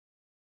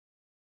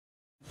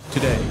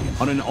Today,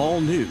 on an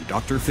all-new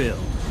Dr. Phil.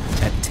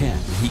 At 10,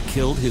 he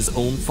killed his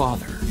own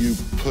father. You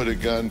put a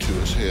gun to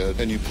his head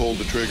and you pulled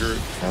the trigger.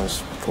 I was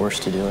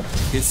forced to do it.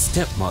 His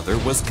stepmother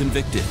was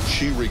convicted.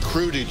 She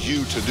recruited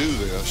you to do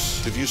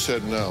this. If you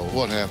said no,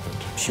 what happened?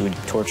 She would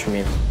torture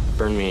me,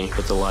 burn me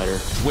with a lighter.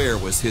 Where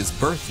was his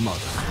birth mother?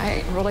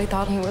 I really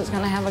thought he was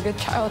going to have a good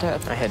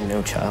childhood. I had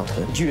no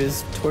childhood.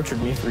 Judith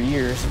tortured me for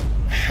years.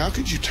 How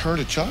could you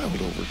turn a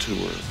child over to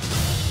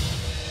her?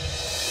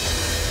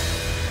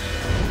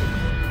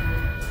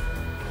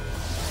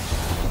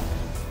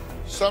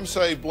 Some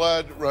say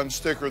blood runs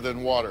thicker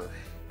than water,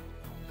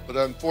 but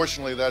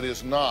unfortunately that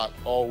is not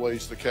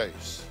always the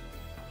case.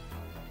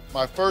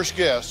 My first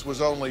guest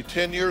was only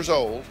 10 years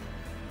old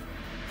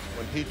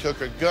when he took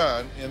a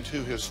gun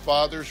into his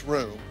father's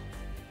room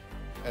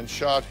and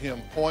shot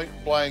him point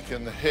blank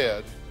in the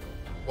head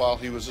while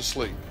he was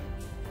asleep.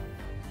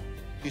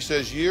 He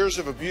says years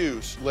of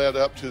abuse led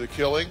up to the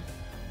killing,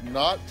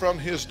 not from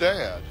his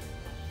dad,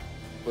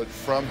 but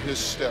from his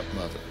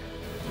stepmother.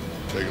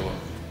 Take a look.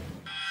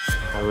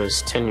 I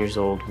was 10 years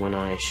old when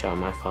I shot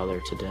my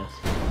father to death.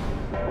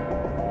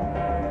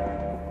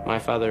 My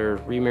father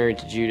remarried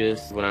to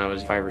Judith when I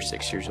was 5 or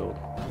 6 years old.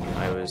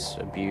 I was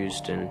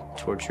abused and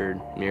tortured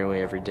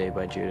nearly every day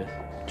by Judith.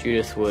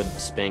 Judith would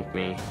spank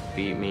me,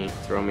 beat me,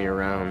 throw me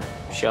around.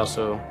 She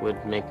also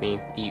would make me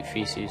eat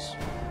feces.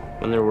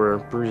 When there were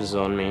bruises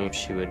on me,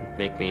 she would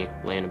make me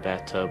lay in a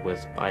bathtub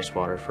with ice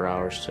water for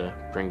hours to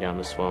bring down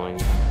the swelling.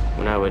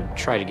 When I would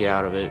try to get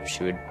out of it,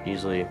 she would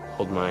usually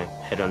hold my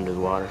head under the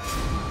water.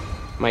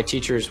 My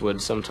teachers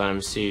would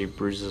sometimes see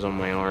bruises on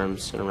my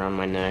arms and around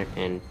my neck,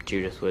 and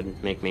Judith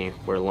would make me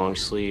wear long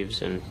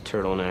sleeves and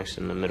turtlenecks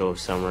in the middle of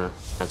summer.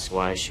 That's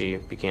why she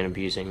began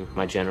abusing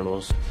my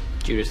genitals.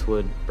 Judith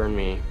would burn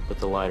me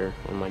with a lighter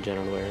on my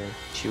genital area.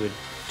 She would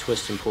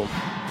twist and pull.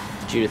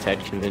 Judith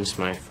had convinced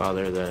my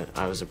father that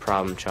I was a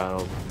problem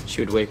child.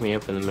 She would wake me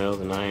up in the middle of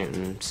the night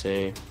and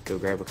say, "Go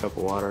grab a cup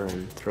of water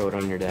and throw it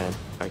on your dad."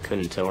 I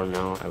couldn't tell her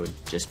no. I would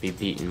just be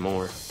beaten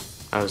more.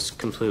 I was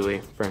completely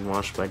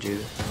brainwashed by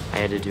Judith. I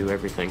had to do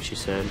everything she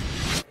said,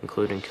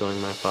 including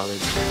killing my father.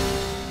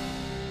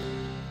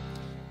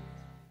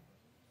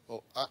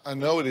 Well, I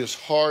know it is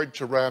hard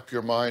to wrap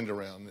your mind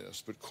around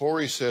this, but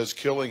Corey says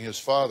killing his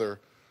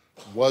father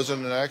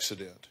wasn't an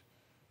accident.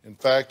 In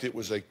fact, it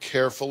was a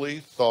carefully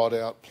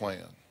thought-out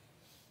plan.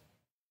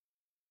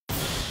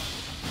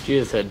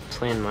 Judith had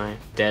planned my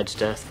dad's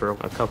death for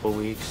a couple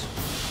weeks.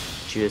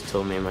 Judith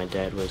told me my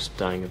dad was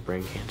dying of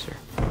brain cancer.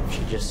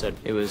 She just said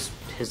it was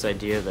his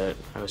idea that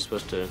I was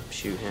supposed to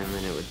shoot him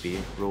and it would be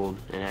ruled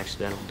an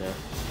accidental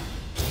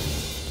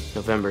death.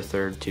 November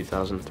 3rd,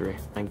 2003.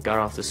 I got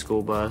off the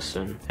school bus,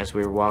 and as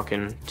we were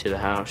walking to the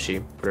house, she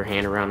put her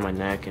hand around my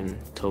neck and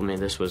told me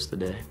this was the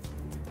day.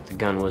 The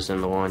gun was in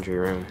the laundry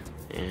room,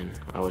 and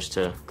I was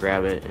to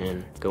grab it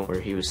and go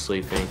where he was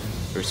sleeping.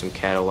 There were some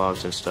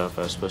catalogs and stuff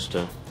I was supposed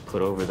to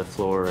put over the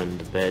floor and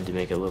the bed to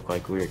make it look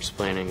like we were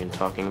explaining and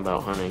talking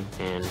about hunting,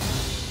 and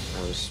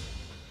I was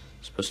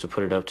supposed to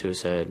put it up to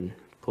his head and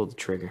pull the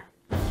trigger.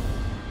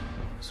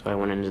 So I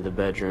went into the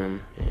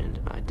bedroom and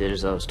I did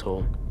as I was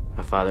told.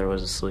 My father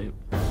was asleep.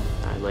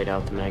 I laid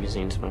out the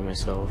magazines by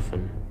myself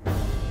and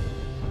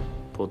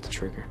pulled the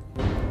trigger.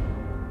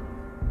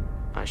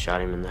 I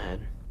shot him in the head.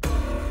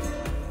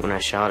 When I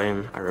shot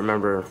him, I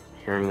remember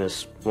hearing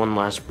this one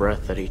last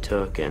breath that he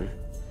took, and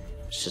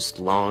it's just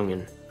long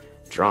and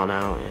drawn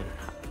out, and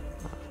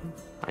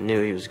I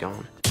knew he was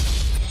gone.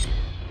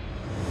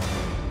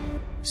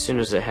 As soon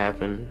as it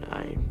happened,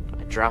 I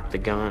dropped the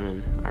gun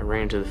and I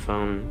ran to the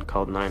phone and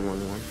called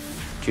 911.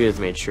 Judith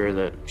made sure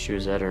that she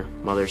was at her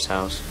mother's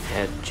house. I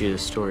had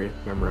Judith's story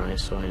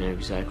memorized, so I knew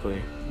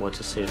exactly what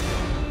to say to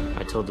her.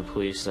 I told the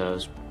police that I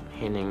was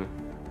handing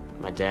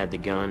my dad the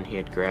gun. He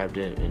had grabbed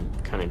it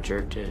and kind of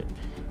jerked it,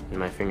 and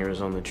my finger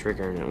was on the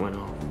trigger and it went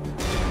off.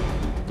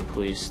 The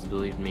police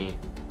believed me.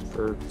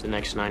 For the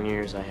next 9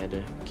 years, I had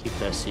to keep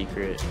that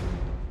secret.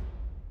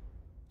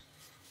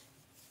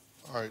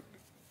 All right.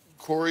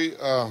 Corey,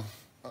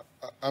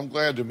 I'm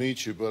glad to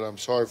meet you, but I'm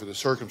sorry for the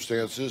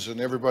circumstances,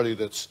 and everybody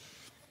that's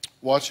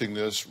watching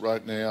this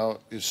right now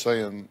is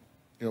saying,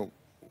 you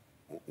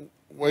know,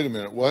 wait a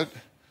minute, what?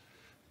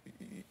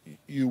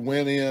 You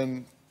went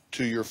in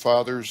to your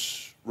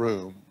father's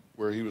room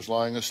where he was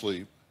lying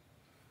asleep,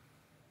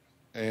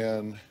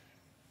 and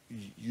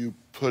you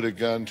put a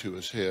gun to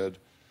his head,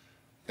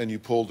 and you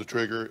pulled the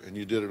trigger, and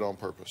you did it on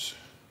purpose?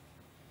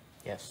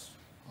 Yes.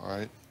 All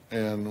right.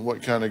 And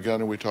what kind of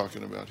gun are we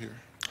talking about here?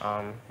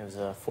 It was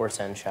a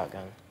 410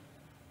 shotgun.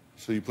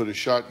 So you put a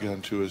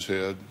shotgun to his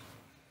head.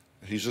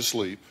 He's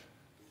asleep.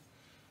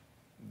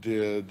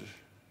 Did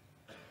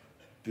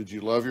you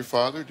love your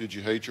father? Did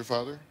you hate your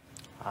father?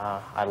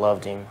 I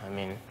loved him. I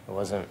mean, it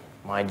wasn't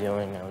my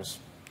doing. I was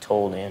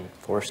told and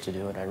forced to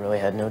do it. I really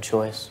had no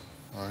choice.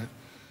 All right.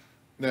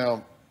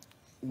 Now,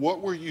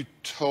 what were you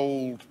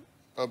told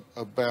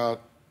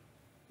about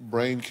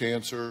brain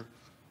cancer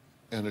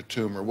and a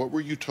tumor? What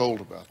were you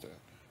told about that?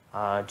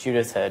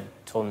 Judith had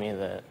told me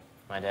that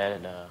My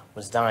dad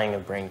was dying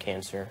of brain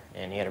cancer,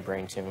 and he had a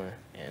brain tumor,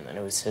 and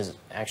it was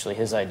actually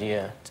his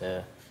idea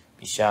to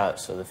be shot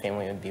so the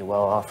family would be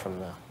well off from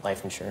the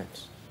life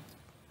insurance.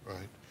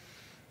 Right.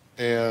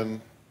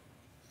 And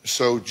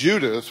so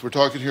Judith, we're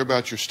talking here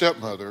about your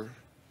stepmother.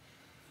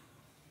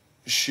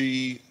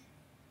 She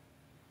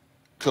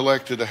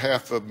collected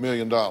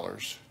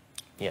 $500,000.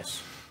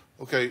 Yes.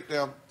 Okay,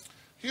 now,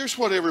 here's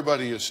what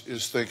everybody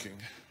is thinking,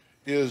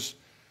 is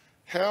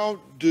how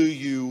do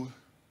you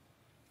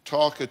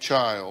talk a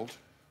child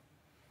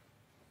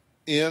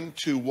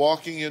into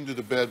walking into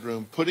the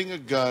bedroom, putting a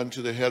gun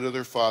to the head of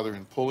their father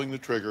and pulling the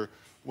trigger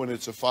when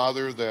it's a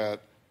father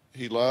that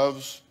he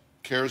loves,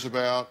 cares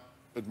about,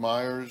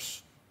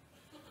 admires,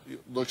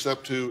 looks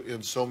up to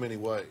in so many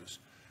ways?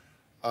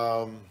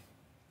 But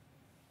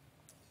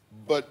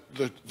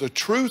the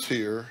truth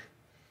here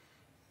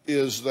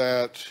is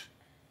that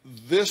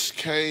this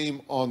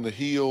came on the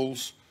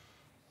heels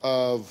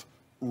of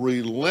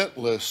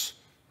relentless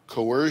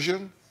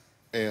coercion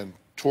and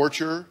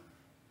torture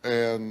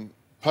and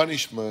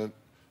punishment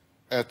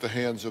at the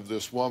hands of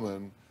this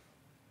woman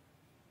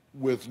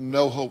with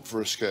no hope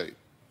for escape.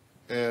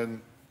 And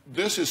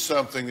this is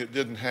something that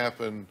didn't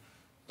happen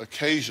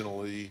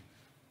occasionally.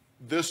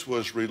 This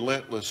was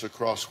relentless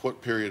across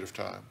what period of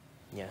time?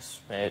 Yes,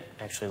 it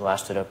actually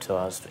lasted up till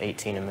I was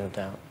 18 and moved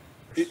out.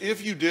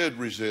 If you did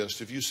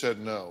resist, if you said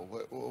no,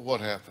 what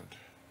happened?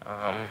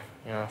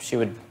 You know, she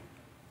would,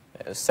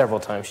 several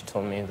times she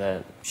told me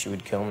that she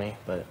would kill me,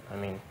 but I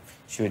mean,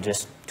 she would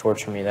just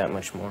torture me that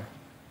much more.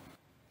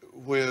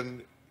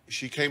 When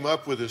she came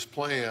up with this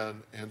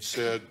plan and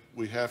said,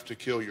 we have to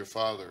kill your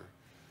father,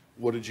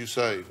 what did you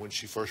say when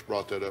she first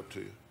brought that up to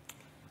you?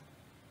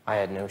 I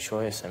had no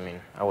choice. I mean,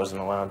 I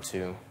wasn't allowed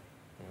to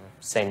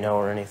say no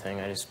or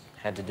anything. I just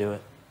had to do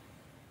it.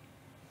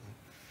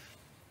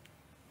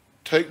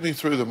 Take me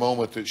through the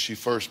moment that she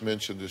first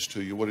mentioned this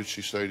to you. What did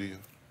she say to you?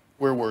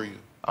 Where were you?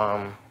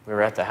 We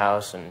were at the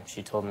house, and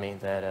she told me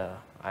that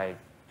I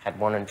had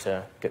wanted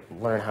to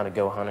learn how to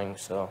go hunting,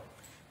 so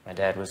my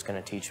dad was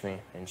going to teach me,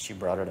 and she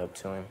brought it up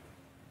to him.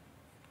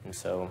 And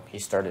so he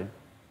started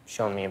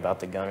showing me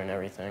about the gun and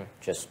everything,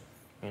 just,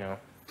 you know,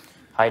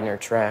 hiding her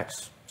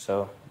tracks.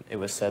 So it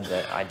was said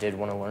that I did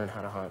want to learn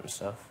how to hunt and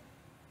stuff.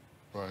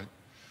 Right.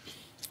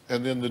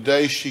 And then the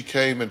day she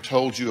came and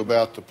told you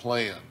about the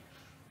plan,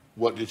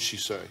 what did she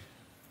say?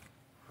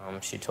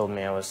 She told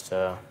me I was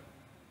to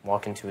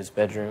walk into his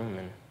bedroom,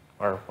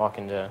 or walk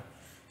into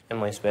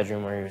Emily's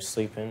bedroom where he was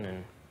sleeping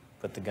and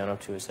put the gun up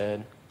to his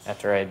head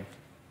after I'd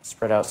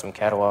spread out some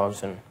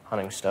catalogs and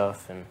hunting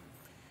stuff and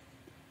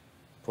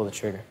pull the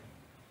trigger.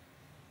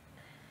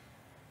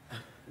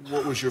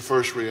 What was your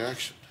first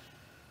reaction?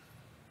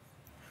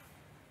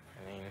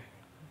 I mean,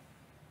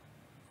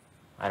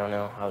 I don't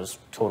know. I was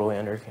totally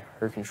under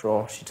her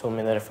control. She told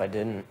me that if I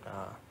didn't,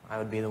 I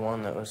would be the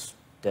one that was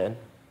dead.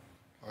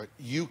 All right.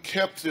 You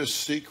kept this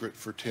secret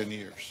for 10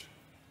 years.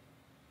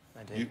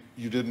 I did.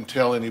 You didn't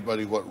tell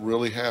anybody what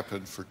really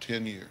happened for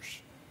 10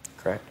 years.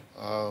 Correct.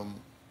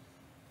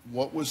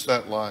 What was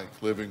that like,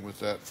 living with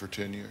that for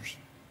 10 years?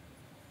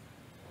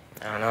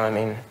 I don't know. I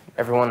mean,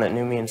 everyone that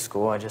knew me in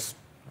school, I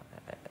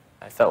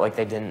felt like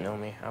they didn't know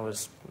me.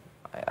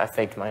 I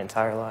faked my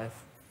entire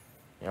life.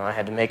 You know, I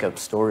had to make up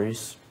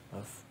stories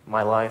of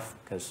my life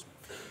because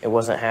it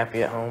wasn't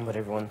happy at home, but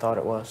everyone thought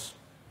it was.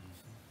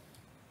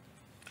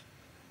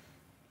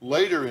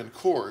 Later in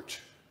court,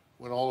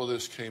 when all of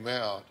this came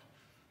out,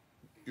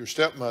 your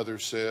stepmother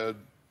said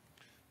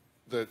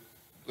that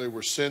they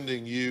were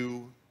sending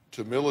you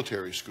to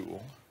military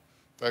school.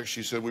 In fact,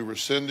 she said, we were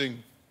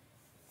sending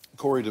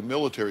Corey to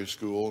military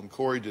school, and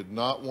Corey did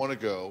not want to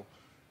go,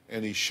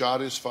 and he shot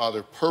his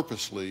father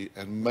purposely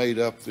and made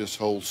up this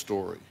whole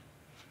story.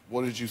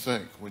 What did you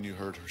think when you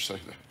heard her say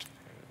that?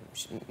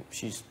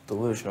 She's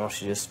delusional.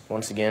 She's just,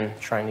 once again,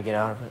 trying to get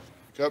out of it.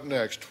 Up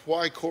next,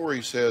 why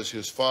Corey says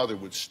his father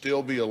would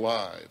still be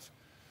alive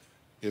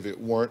if it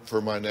weren't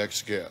for my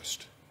next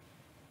guest.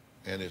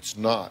 And it's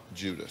not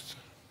Judith.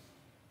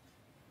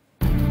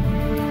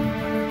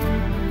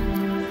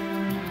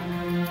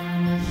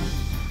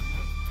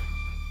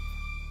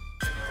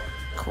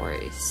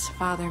 Corey's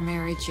father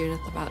married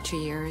Judith about 2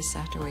 years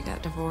after we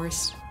got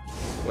divorced.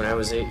 When I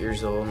was 8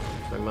 years old,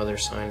 my mother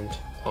signed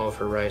all of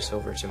her rights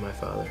over to my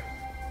father.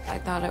 I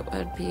thought it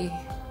would be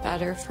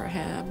better for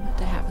him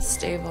to have a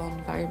stable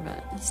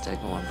environment instead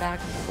of going back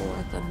and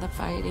forth and the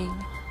fighting.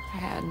 I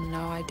had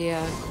no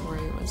idea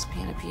Corey was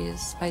being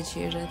abused by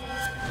Judith.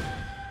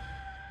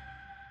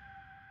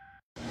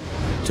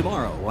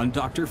 Tomorrow on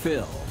Dr.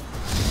 Phil.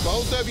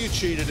 Both of you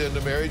cheated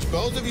into marriage.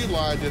 Both of you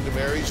lied into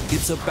marriage.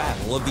 It's a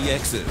battle of the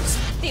exes.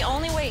 The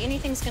only way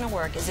anything's gonna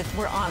work is if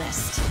we're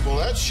honest. Well,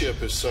 that ship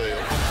has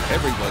sailed.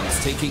 Everyone's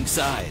taking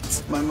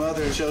sides My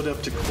mother showed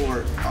up to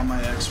court on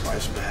my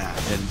ex-wife's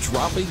behalf. and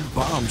dropping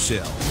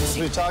bombshells.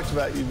 We talked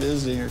about you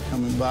visiting or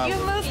coming by. You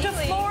moved to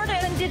Florida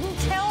and didn't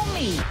tell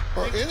me.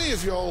 Are any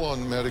of y'all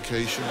on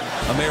medication?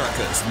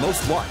 America's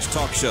most watched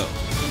talk show.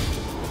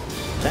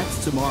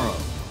 That's tomorrow.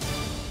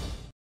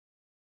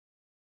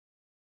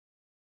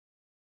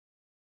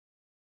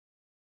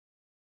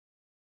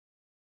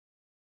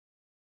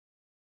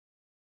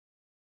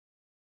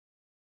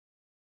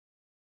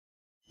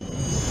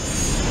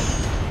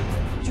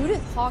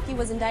 Hawkey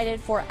was indicted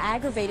for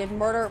aggravated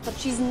murder, but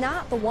she's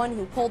not the one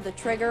who pulled the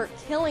trigger,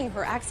 killing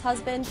her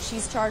ex-husband.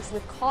 She's charged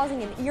with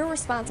causing an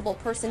irresponsible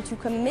person to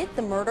commit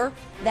the murder,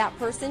 that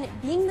person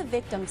being the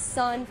victim's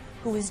son,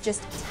 who was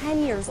just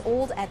 10 years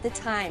old at the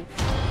time.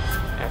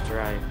 After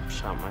I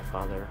shot my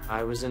father,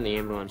 I was in the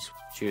ambulance.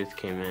 Judith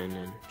came in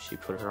and she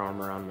put her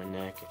arm around my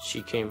neck.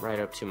 She came right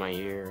up to my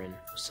ear and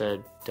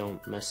said,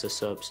 "Don't mess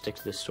this up, stick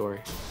to the story."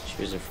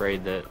 She was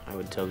afraid that I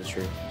would tell the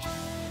truth.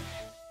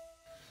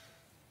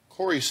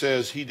 Corey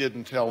says he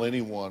didn't tell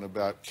anyone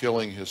about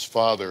killing his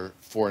father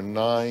for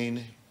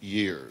 9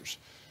 years.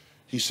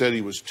 He said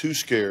he was too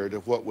scared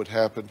of what would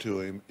happen to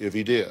him if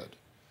he did.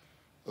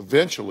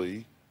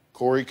 Eventually,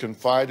 Corey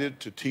confided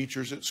to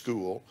teachers at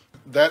school.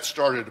 That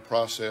started a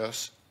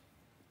process.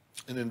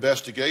 An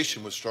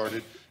investigation was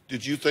started.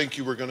 Did you think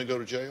you were going to go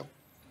to jail?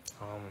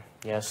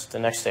 Yes. The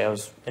next day I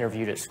was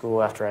interviewed at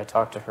school after I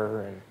talked to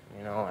her, and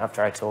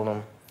after I told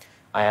them,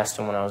 I asked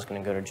them when I was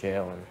going to go to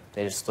jail, and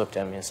they just looked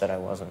at me and said I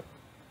wasn't.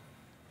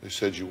 They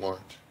said you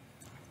weren't.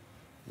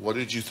 What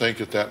did you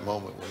think at that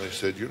moment when they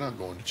said you're not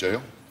going to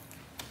jail?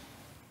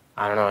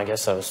 I don't know. I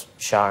guess I was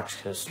shocked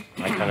because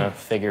I kind of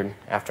figured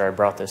after I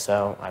brought this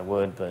out I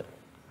would, but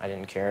I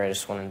didn't care. I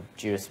just wanted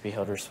Judith to be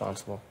held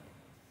responsible.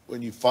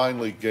 When you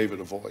finally gave it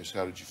a voice,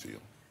 how did you feel?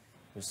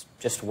 It was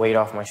just weight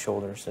off my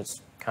shoulders.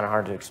 It's kind of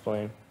hard to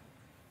explain.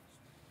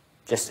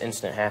 Just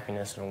instant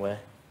happiness in a way.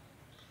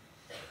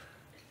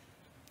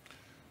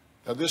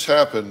 Now, this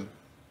happened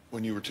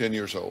when you were 10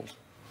 years old.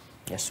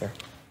 Yes, sir.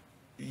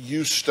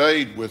 You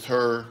stayed with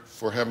her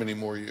for how many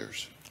more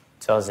years?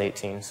 Until I was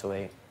 18, so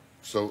 8.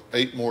 So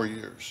 8 more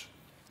years.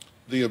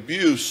 The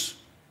abuse,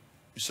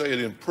 you say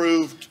it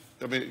improved.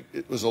 I mean,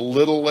 it was a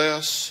little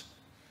less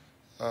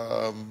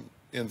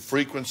in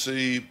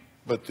frequency,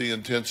 but the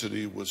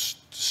intensity was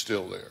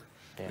still there.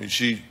 Yeah. I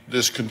mean,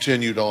 this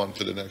continued on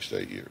for the next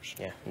 8 years.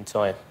 Yeah,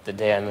 until the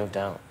day I moved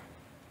out.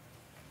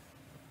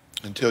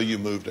 Until you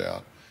moved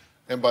out.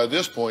 And by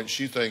this point,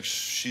 she thinks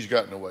she's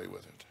gotten away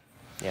with it.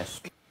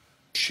 Yes.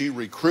 She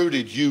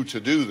recruited you to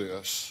do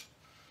this.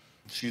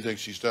 She thinks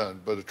she's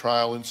done, but a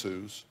trial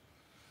ensues.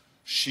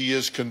 She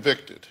is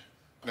convicted.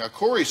 Now,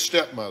 Corey's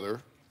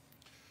stepmother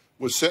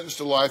was sentenced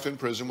to life in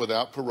prison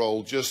without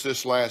parole just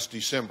this last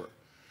December.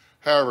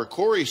 However,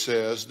 Corey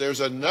says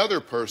there's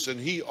another person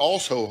he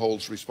also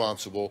holds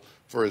responsible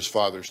for his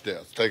father's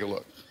death. Take a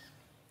look.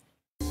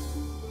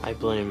 I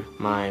blame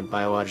my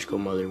biological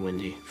mother,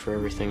 Wendy, for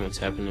everything that's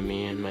happened to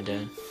me and my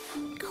dad.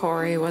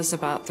 Corey was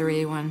about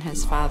 3 when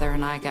his father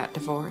and I got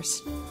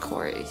divorced.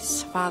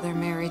 Corey's father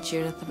married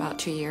Judith about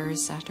 2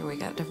 years after we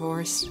got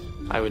divorced.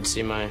 I would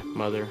see my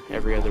mother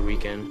every other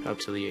weekend up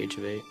to the age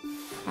of 8.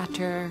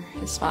 After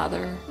his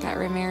father got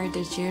remarried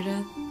to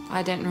Judith,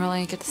 I didn't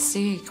really get to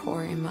see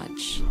Corey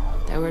much.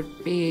 There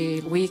would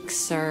be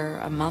weeks or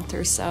a month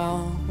or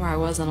so where I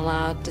wasn't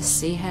allowed to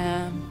see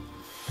him.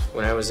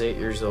 When I was 8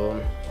 years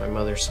old, my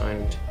mother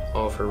signed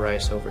all of her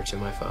rights over to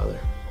my father.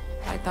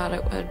 I thought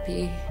it would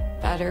be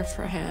better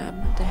for him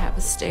to have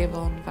a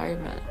stable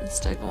environment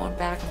instead of going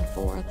back and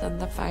forth and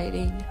the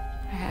fighting.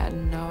 I had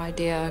no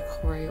idea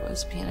Corey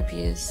was being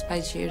abused by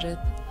Judith.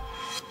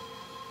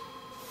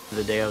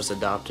 The day I was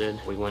adopted,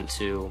 we went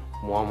to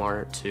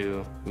Walmart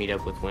to meet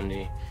up with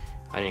Wendy.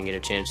 I didn't get a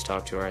chance to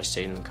talk to her. I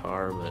stayed in the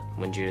car, but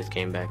when Judith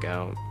came back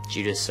out,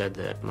 Judith said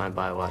that my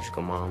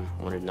biological mom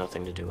wanted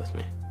nothing to do with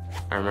me.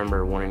 I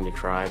remember wanting to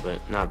cry, but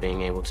not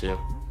being able to.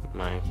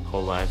 My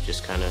whole life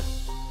just kind of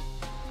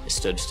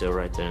stood still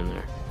right then and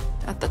there.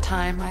 At the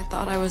time, I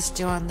thought I was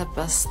doing the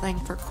best thing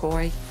for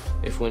Corey.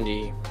 If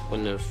Wendy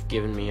wouldn't have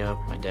given me up,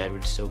 my dad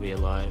would still be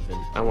alive, and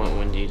I want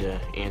Wendy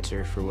to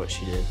answer for what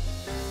she did.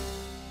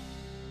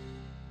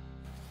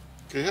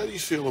 Okay, how do you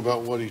feel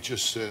about what he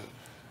just said?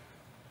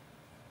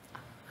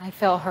 I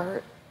feel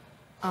hurt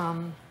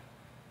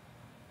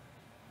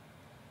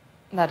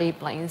that he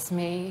blames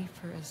me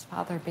for his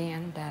father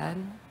being dead.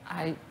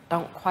 I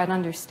don't quite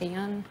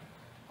understand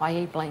why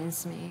he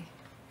blames me.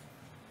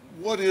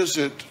 What is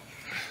it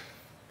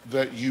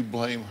that you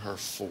blame her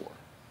for?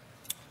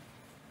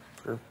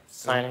 For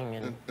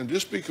signing and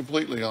just be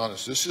completely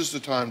honest. This is the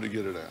time to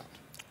get it out.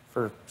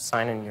 For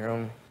signing your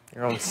own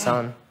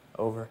son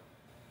over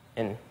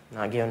and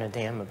not giving a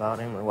damn about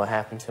him or what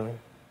happened to him.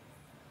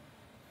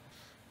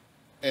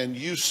 And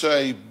you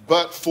say,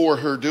 but for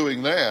her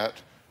doing that,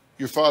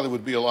 your father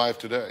would be alive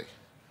today.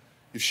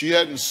 If she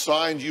hadn't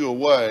signed you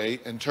away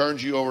and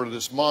turned you over to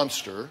this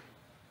monster,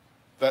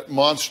 that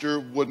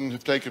monster wouldn't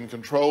have taken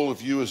control of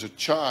you as a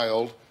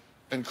child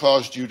and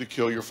caused you to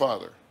kill your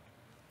father.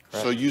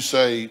 Correct. So you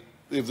say,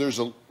 if there's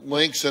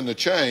links in the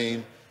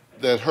chain,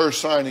 that her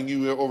signing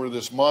you over to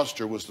this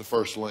monster was the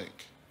first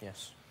link.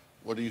 Yes.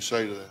 What do you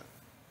say to that?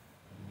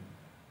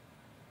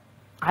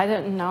 I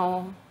didn't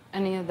know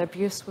any of the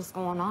abuse was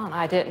going on.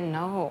 I didn't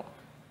know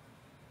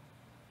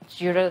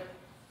Judith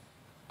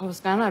was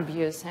gonna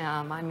abuse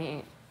him. I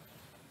mean,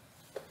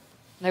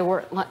 they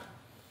were,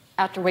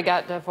 after we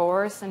got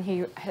divorced and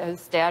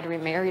his dad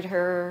remarried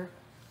her,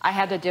 I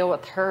had to deal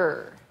with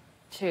her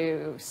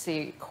to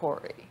see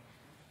Corey.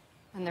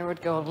 And there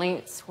would go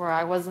lengths where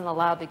I wasn't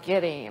allowed to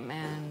get him,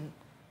 and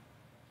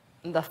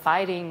the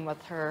fighting with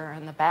her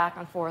and the back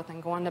and forth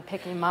and going to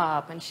pick him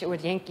up, and she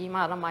would yank him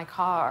out of my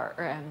car.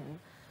 And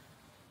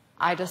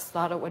I just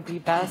thought it would be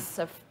best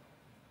if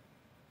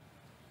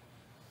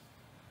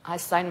I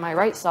signed my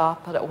rights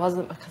off, but it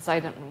wasn't because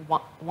I didn't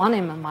want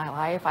him in my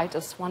life. I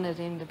just wanted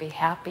him to be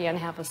happy and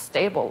have a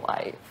stable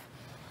life.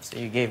 So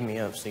you gave me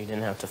up so you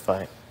didn't have to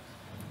fight.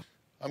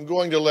 I'm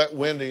going to let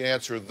Wendy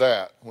answer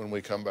that when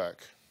we come back.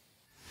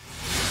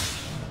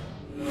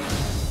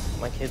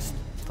 My kids,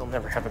 they'll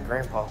never have a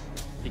grandpa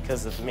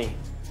because of me.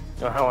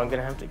 You know how I'm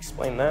gonna have to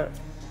explain that?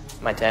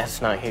 My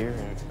dad's not here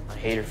and I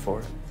hate her for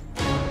it.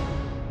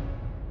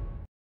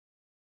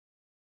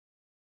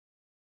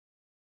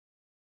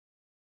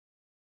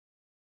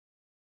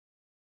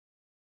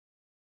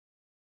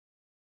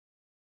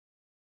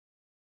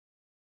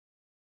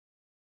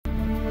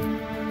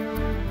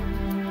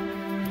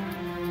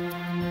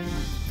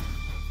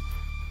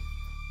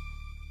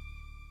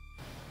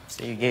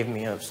 So you gave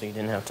me up so you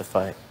didn't have to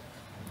fight.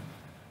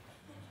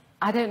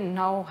 I didn't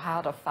know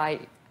how to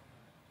fight.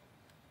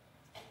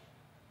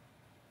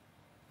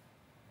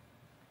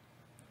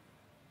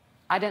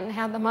 I didn't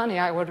have the money.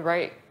 I would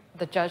write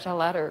the judge a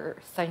letter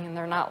saying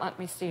they're not letting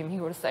me see him.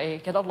 He would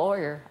say, get a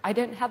lawyer. I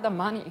didn't have the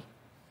money.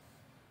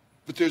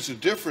 But there's a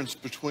difference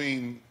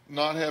between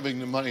not having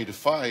the money to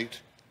fight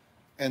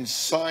and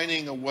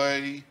signing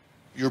away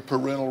your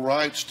parental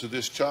rights to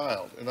this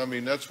child. And I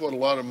mean, that's what a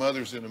lot of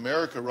mothers in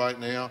America right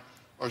now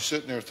are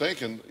sitting there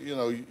thinking. You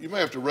know, you may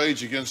have to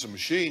rage against the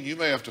machine, you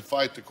may have to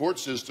fight the court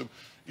system,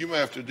 you may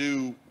have to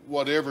do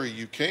whatever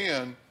you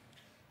can,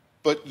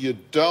 but you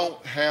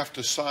don't have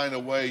to sign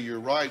away your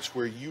rights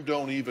where you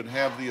don't even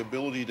have the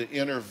ability to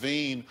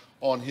intervene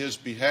on his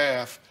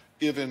behalf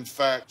if in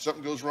fact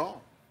something goes wrong.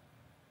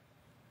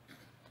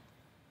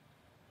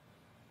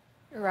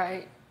 You're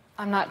right.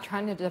 I'm not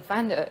trying to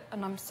defend it,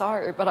 and I'm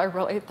sorry, but I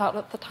really thought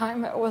at the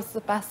time it was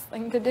the best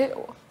thing to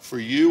do. For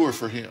you or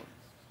for him?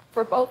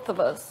 For both of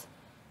us.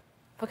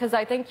 Because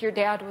I think your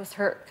dad was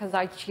hurt because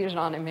I cheated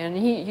on him, and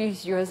he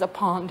used you as a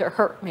pawn to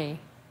hurt me.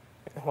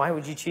 Why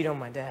would you cheat on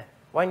my dad?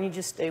 Why didn't you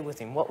just stay with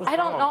him? What was wrong? I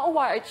don't know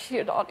why I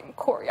cheated on him,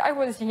 Corey. I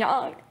was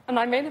young, and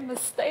I made a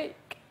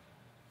mistake.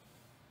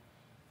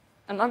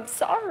 And I'm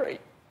sorry.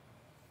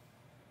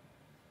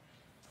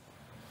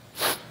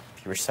 If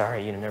you were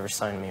sorry, you'd have never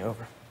signed me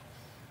over.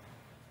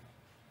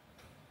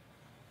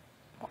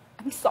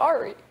 I'm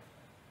sorry.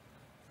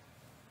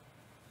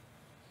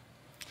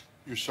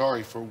 You're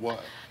sorry for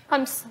what?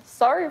 I'm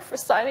sorry for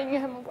signing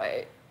him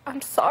away.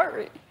 I'm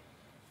sorry.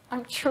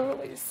 I'm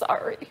truly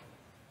sorry.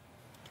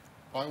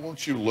 Why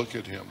won't you look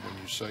at him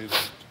when you say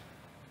that?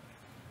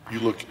 You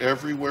look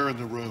everywhere in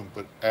the room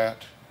but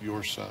at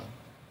your son.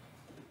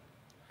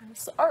 I'm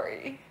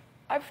sorry.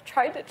 I've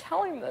tried to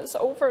tell him this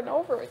over and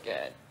over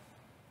again.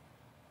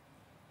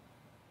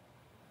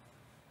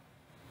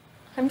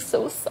 I'm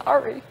so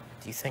sorry.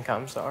 Do you think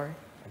I'm sorry?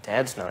 My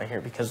dad's not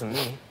here because of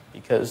me.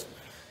 Because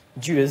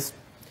Judith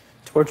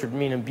tortured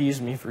me and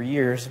abused me for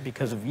years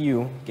because of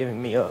you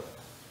giving me up.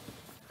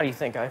 How do you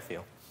think I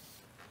feel?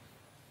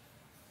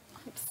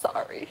 I'm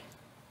sorry.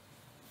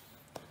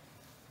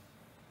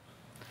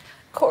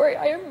 Corey,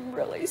 I am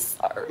really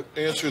sorry.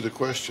 Answer the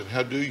question.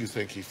 How do you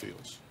think he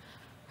feels?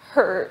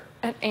 Hurt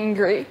and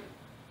angry.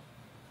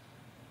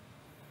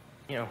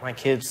 You know, my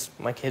kids,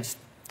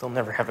 they'll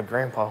never have a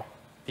grandpa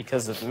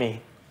because of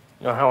me.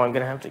 You know how I'm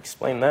going to have to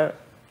explain that?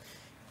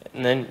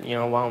 And then, you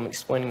know, while I'm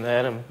explaining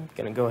that, I'm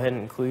going to go ahead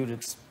and include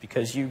it's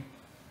because you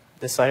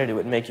decided it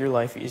would make your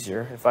life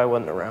easier if I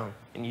wasn't around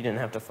and you didn't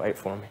have to fight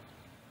for me.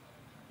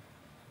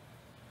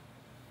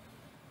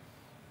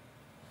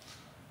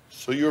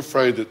 So you're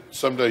afraid that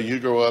someday you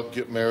grow up,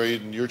 get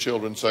married, and your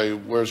children say,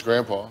 "Where's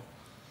Grandpa?"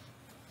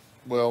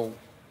 Well,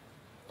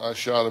 I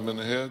shot him in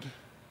the head.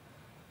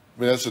 I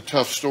mean, that's a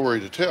tough story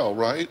to tell,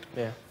 right?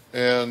 Yeah.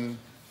 And,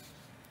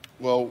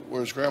 well,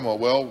 where's Grandma?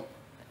 Well,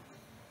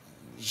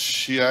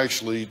 she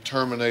actually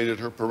terminated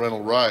her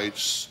parental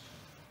rights,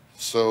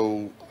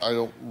 so I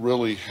don't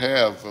really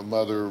have a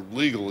mother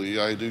legally.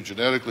 I do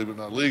genetically, but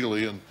not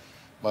legally. And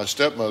my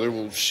stepmother,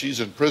 well, she's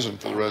in prison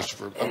for the rest of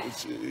her.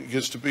 It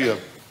gets to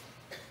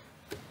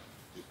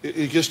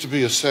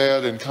be a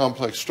sad and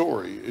complex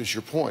story, is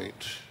your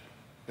point,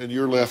 and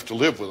you're left to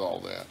live with all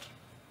that.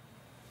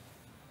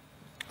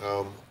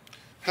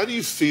 How do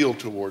you feel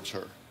towards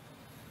her?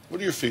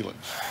 What are your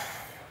feelings?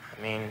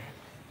 I mean,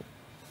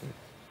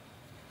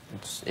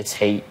 it's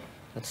hate.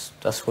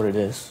 That's what it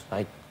is.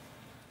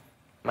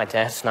 My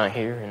dad's not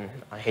here, and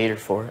I hate her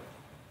for it.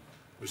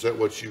 Is that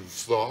what you've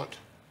thought?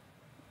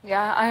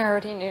 Yeah, I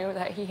already knew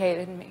that he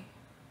hated me.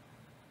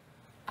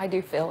 I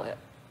do feel it.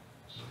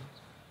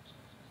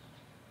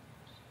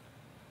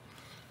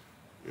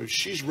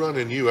 She's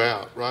running you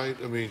out, right?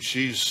 I mean,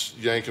 she's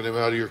yanking him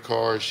out of your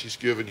car. She's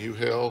giving you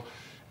hell.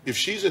 If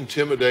she's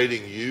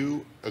intimidating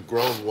you, a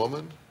grown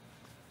woman,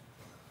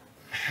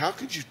 how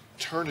could you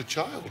turn a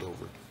child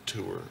over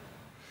to her?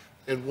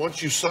 And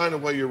once you sign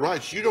away your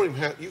rights, you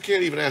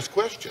can't even ask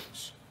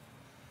questions.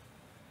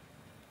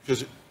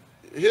 Because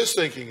his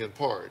thinking in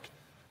part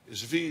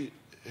is if he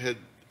had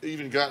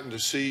even gotten to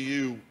see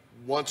you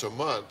once a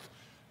month,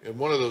 and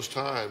one of those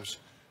times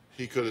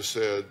he could have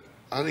said,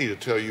 I need to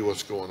tell you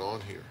what's going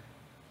on here.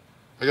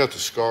 I got the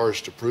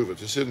scars to prove it.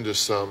 This isn't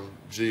just some,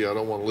 gee, I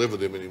don't want to live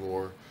with him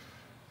anymore.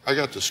 I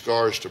got the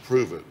scars to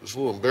prove it. It's a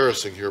little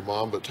embarrassing here,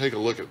 Mom, but take a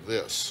look at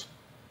this.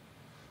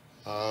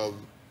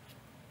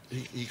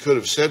 He could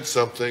have said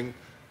something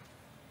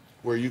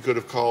where you could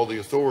have called the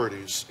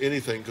authorities.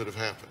 Anything could have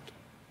happened.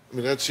 I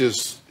mean, that's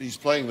he's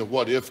playing the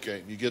what-if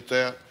game. You get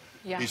that?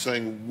 Yeah. He's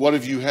saying, what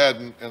if you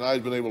hadn't, and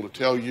I'd been able to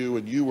tell you,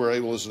 and you were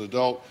able as an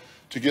adult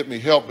to get me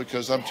help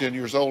because I'm 10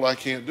 years old, I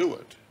can't do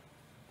it.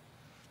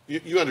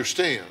 You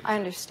understand? I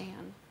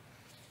understand.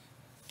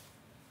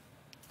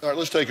 All right,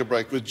 let's take a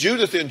break. With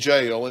Judith in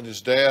jail and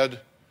his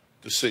dad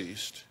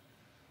deceased,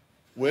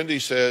 Wendy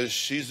says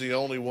she's the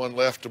only one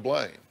left to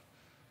blame.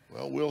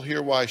 Well, we'll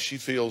hear why she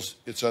feels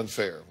it's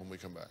unfair when we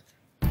come back.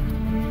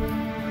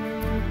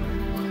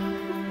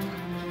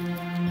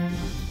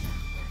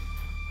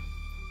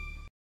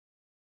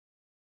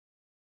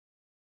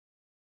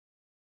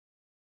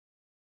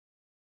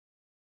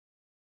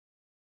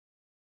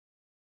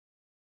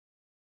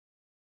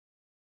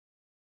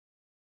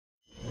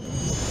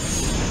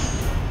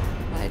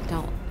 I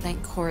don't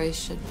think Corey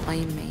should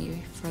blame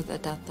me for the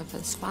death of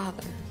his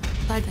father.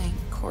 I think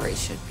Corey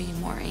should be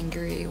more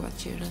angry with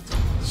Judith.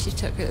 She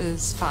took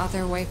his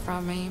father away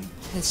from him,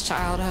 his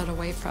childhood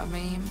away from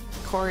him.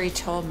 Corey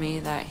told me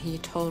that he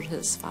told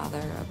his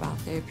father about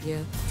the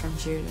abuse from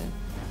Judith.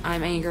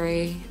 I'm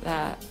angry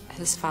that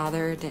his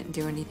father didn't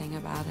do anything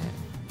about it.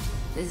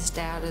 His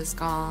dad is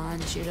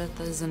gone, Judith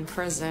is in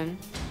prison,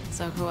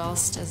 so who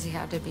else does he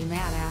have to be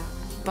mad at?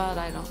 But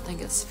I don't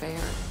think it's fair.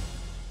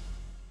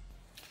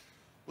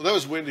 Well, that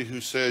was Wendy,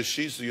 who says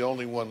she's the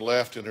only one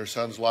left in her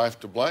son's life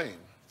to blame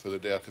for the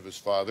death of his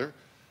father.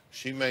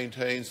 She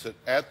maintains that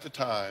at the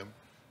time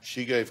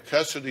she gave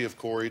custody of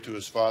Corey to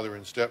his father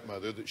and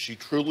stepmother, that she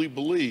truly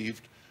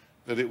believed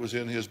that it was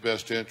in his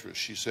best interest.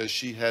 She says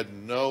she had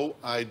no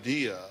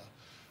idea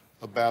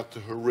about the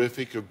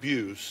horrific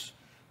abuse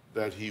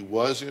that he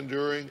was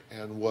enduring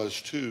and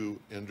was to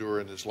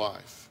endure in his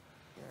life.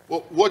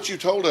 Well, what you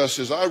told us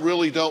is I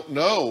really don't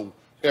know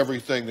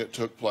everything that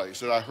took place,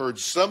 that I heard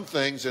some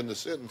things in the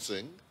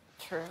sentencing.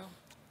 True.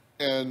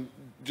 And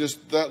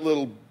just that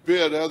little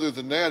bit, other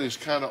than that, is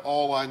kind of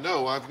all I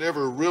know. I've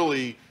never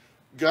really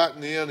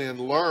gotten in and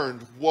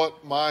learned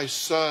what my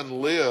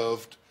son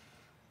lived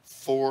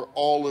for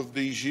all of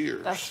these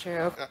years. That's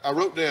true. I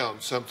wrote down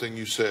something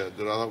you said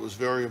that I thought was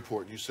very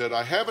important. You said,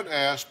 I haven't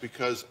asked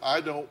because I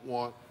don't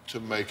want to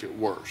make it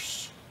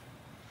worse.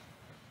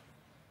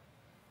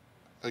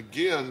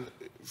 Again,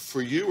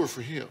 for you or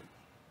for him?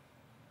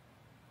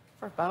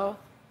 For both.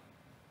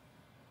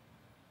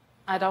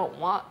 I don't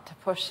want to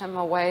push him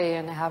away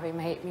and have him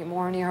hate me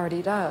more than he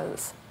already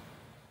does.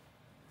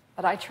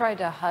 But I tried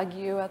to hug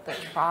you at the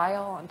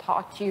trial and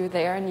talk to you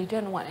there, and you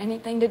didn't want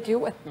anything to do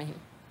with me.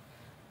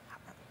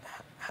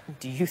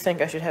 Do you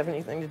think I should have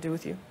anything to do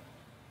with you?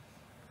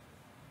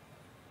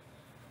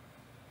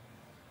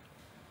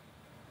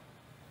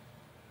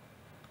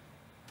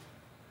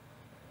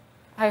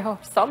 I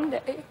hope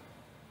someday.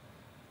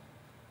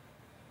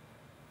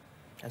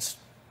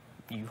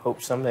 You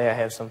hope someday I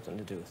have something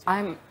to do with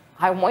you?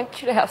 I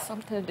want you to have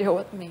something to do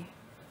with me.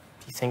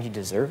 Do you think you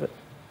deserve it?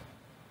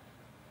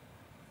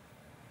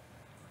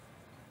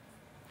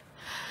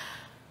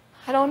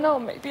 I don't know,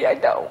 maybe I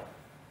don't.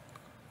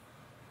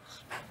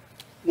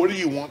 What do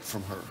you want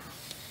from her?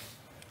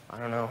 I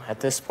don't know.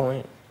 At this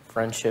point,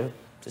 friendship,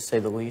 to say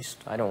the least.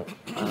 I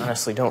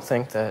honestly don't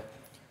think that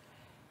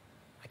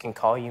I can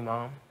call you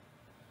Mom.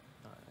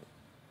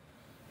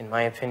 In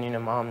my opinion, a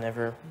mom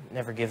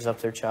never gives up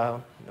their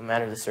child, no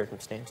matter the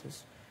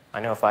circumstances.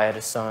 I know if I had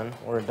a son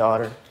or a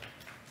daughter,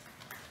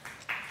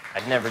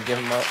 I'd never give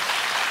them up.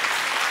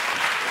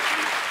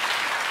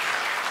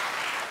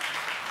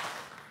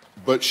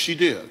 But she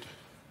did.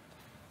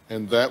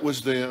 And that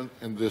was then,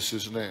 and this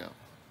is now.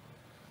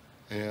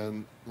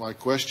 And my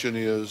question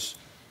is,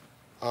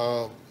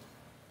 do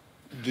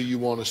you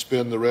want to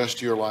spend the rest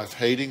of your life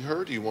hating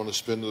her? Do you want to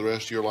spend the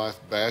rest of your life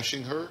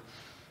bashing her?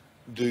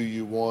 Do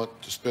you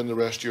want to spend the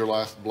rest of your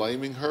life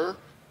blaming her?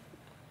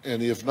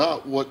 And if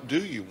not, what do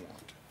you want?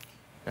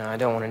 No, I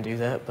don't want to do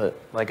that, but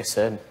like I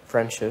said,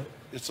 friendship.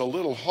 It's a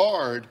little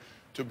hard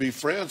to be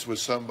friends with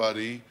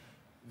somebody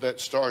that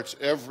starts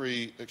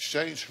every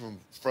exchange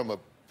from a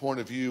point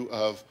of view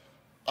of,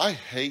 I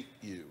hate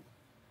you.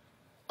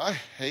 I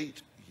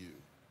hate you.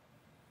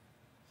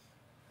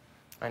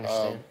 I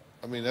understand.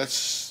 I mean,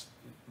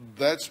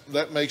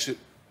 that makes it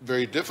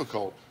very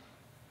difficult.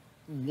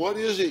 What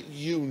is it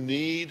you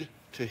need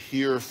to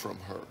hear from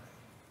her?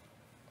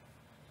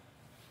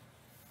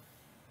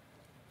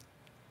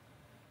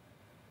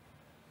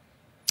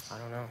 I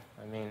don't know.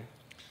 I mean,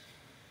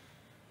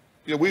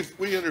 you know,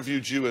 we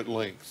interviewed you at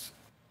length,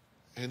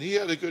 and he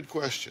had a good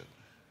question.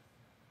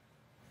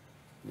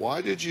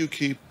 Why did you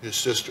keep his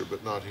sister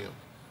but not him?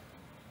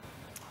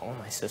 all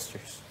my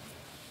sisters.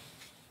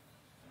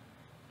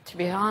 To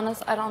be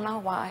honest, I don't know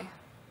why.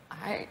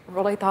 I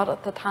really thought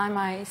at the time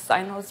I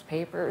signed those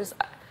papers,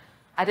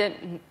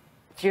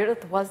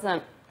 Judith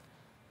wasn't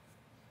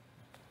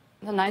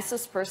the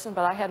nicest person,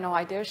 but I had no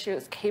idea she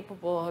was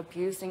capable of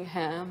abusing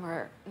him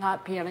or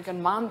not being a good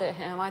mom to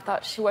him. I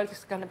thought she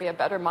was going to be a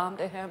better mom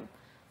to him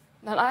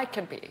than I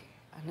could be.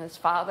 And his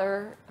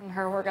father and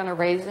her were going to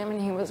raise him,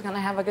 and he was going to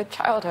have a good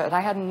childhood.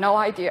 I had no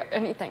idea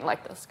anything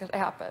like this could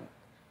happen.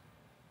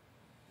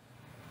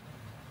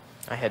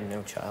 I had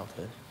no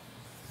childhood.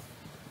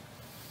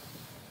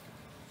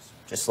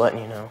 Just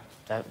letting you know,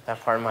 that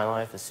part of my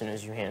life, as soon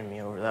as you handed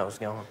me over, that was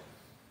gone.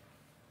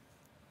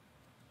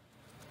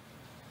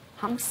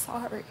 I'm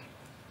sorry.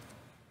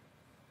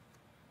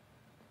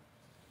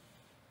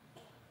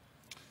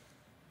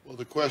 Well,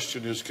 the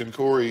question is, can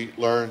Corey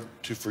learn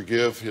to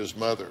forgive his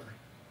mother?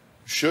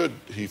 Should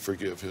he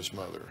forgive his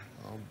mother?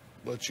 I'll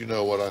let you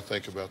know what I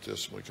think about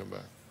this when we come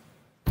back.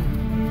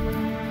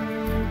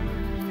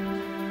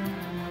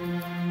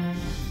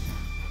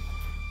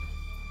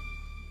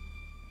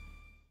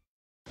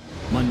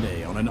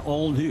 Monday on an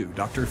all-new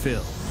Dr.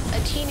 Phil. A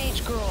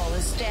teenage girl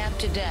is stabbed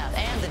to death,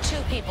 and the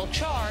two people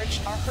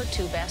charged are her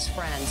two best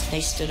friends.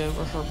 They stood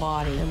over her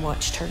body and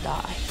watched her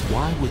die.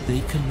 Why would they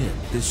commit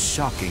this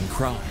shocking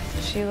crime?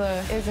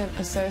 Sheila isn't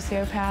a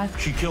sociopath.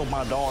 She killed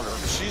my daughter.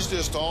 She's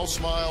just all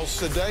smiles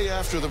the day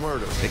after the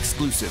murder.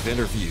 Exclusive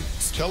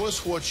interviews. Tell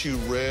us what you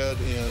read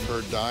in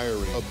her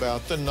diary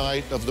about the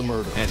night of the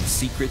murder. And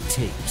secret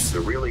tapes. The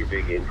really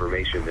big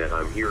information that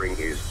I'm hearing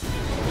is...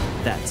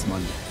 That's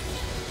Monday.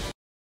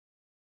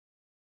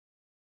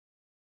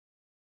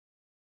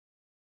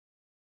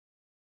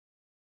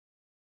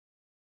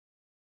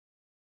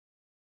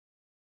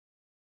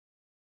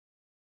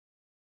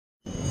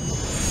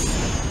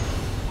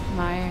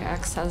 My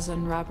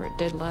ex-husband, Robert,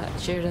 did let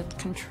Judith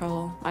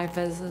control my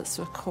visits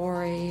with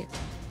Corey.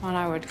 When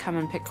I would come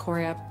and pick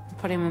Corey up,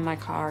 put him in my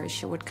car,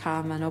 she would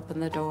come and open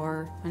the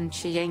door, and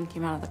she yanked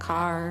him out of the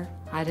car.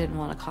 I didn't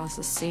want to cause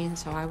a scene,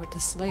 so I would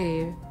just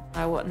leave.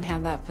 I wouldn't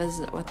have that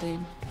visit with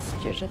him.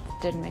 Judith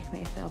did make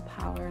me feel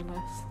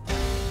powerless.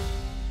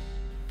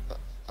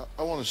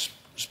 I want to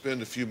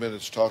spend a few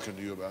minutes talking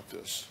to you about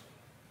this.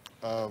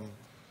 And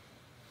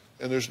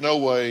there's no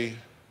way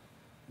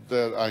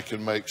that I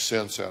can make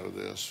sense out of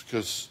this,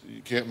 because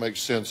you can't make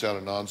sense out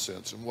of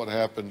nonsense. And what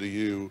happened to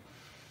you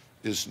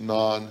is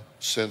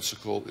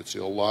nonsensical, it's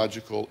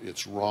illogical,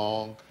 it's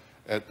wrong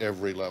at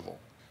every level.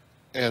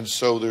 And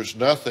so there's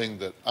nothing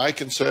that I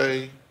can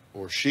say,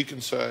 or she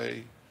can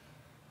say,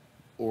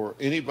 or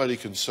anybody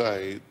can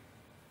say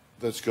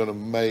that's going to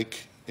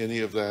make any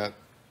of that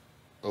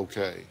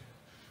okay.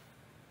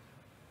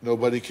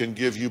 Nobody can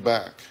give you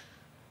back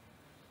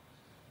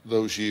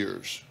those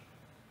years.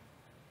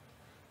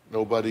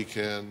 Nobody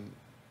can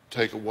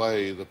take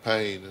away the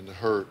pain and the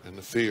hurt and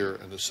the fear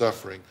and the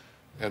suffering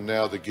and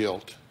now the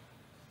guilt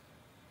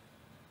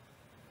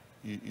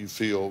you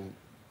feel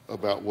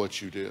about what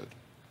you did.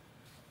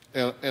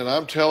 And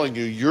I'm telling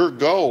you, your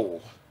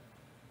goal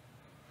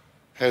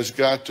has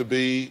got to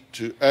be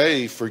to,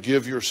 A,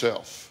 forgive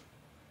yourself.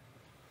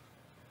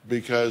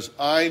 Because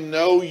I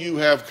know you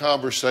have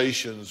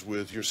conversations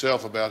with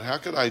yourself about, how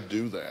could I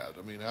do that?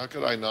 I mean, how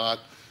could I not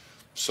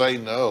say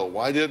no?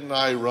 Why didn't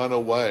I run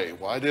away?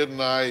 Why didn't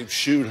I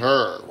shoot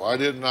her? Why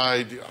didn't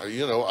I,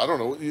 you know, I don't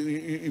know.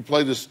 You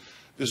play this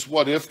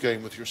what-if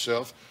game with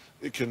yourself.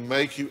 It can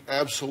make you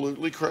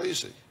absolutely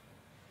crazy.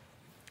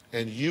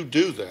 And you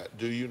do that,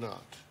 do you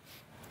not?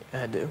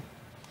 Yeah, I do.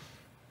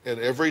 And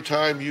every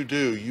time you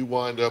do, you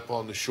wind up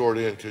on the short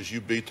end because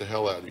you beat the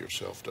hell out of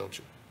yourself, don't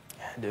you?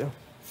 Yeah, I do.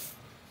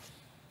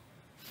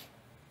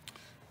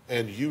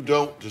 And you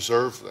don't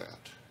deserve that.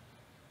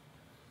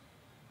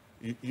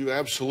 You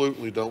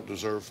absolutely don't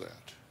deserve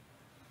that.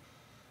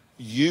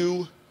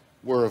 You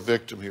were a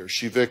victim here.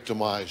 She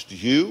victimized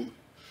you.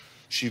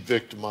 She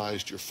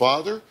victimized your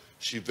father.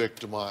 She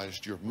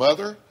victimized your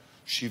mother.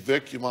 She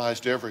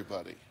victimized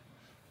everybody.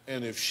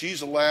 And if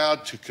she's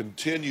allowed to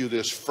continue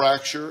this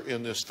fracture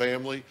in this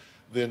family,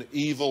 then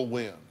evil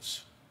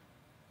wins.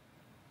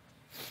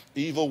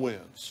 Evil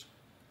wins.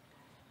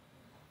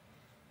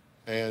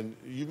 And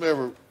you've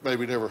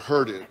maybe never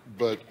heard it,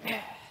 but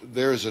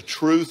there's a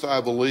truth,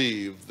 I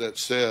believe, that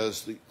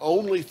says the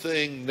only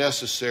thing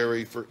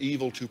necessary for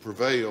evil to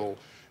prevail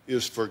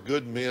is for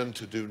good men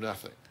to do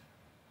nothing.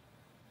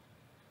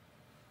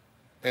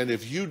 And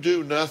if you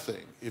do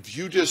nothing, if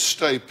you just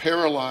stay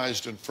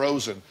paralyzed and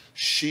frozen,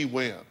 she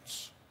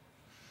wins.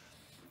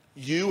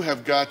 You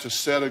have got to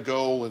set a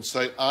goal and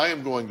say, I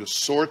am going to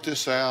sort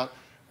this out,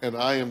 and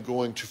I am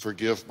going to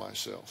forgive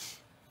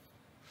myself.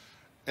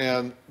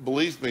 And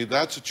believe me,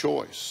 that's a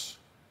choice.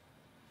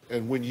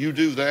 And when you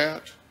do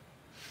that,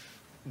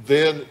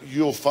 then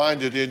you'll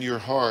find it in your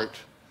heart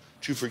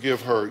to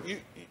forgive her.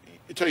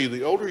 I tell you,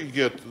 the older you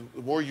get,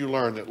 the more you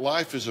learn that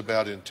life is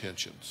about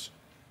intentions.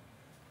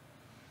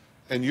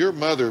 And your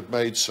mother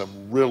made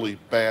some really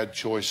bad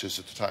choices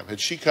at the time. Had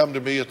she come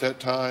to me at that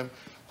time,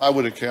 I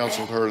would have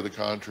counseled her to the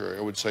contrary.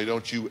 I would say,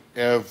 don't you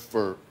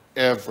ever,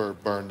 ever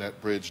burn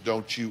that bridge.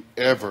 Don't you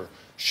ever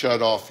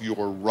shut off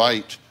your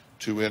right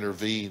to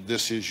intervene.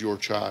 This is your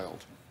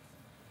child.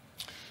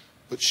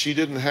 But she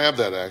didn't have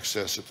that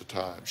access at the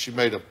time. She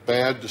made a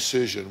bad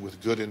decision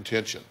with good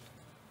intention.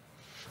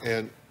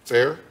 And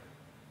fair?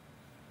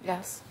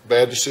 Yes.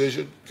 Bad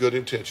decision, good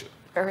intention.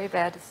 Very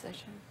bad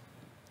decision.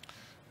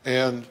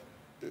 And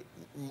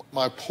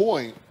my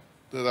point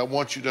that I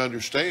want you to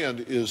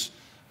understand is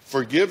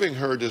forgiving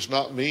her does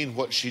not mean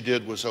what she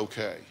did was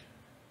okay.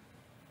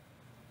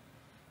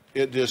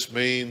 It just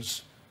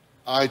means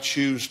I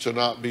choose to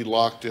not be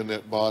locked in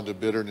that bond of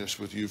bitterness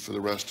with you for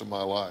the rest of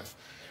my life.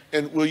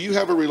 And will you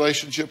have a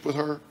relationship with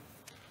her?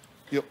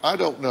 You know, I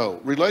don't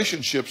know.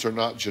 Relationships are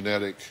not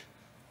genetic.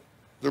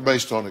 They're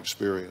based on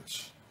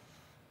experience.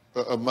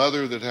 A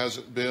mother that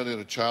hasn't been in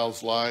a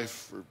child's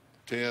life for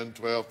 10,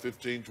 12,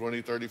 15,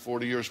 20, 30,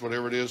 40 years,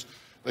 whatever it is,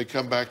 they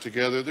come back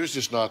together. There's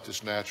just not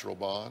this natural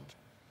bond.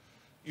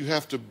 You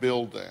have to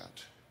build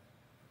that.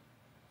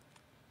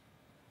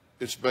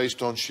 It's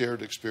based on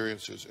shared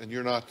experiences, and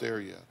you're not there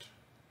yet.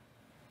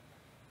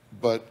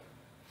 But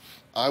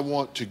I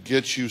want to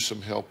get you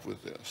some help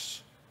with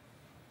this.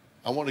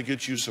 I want to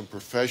get you some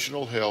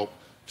professional help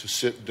to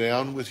sit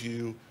down with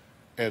you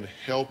and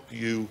help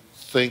you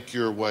think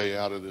your way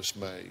out of this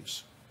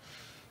maze.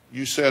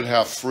 You said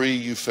how free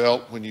you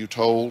felt when you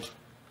told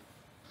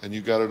and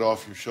you got it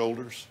off your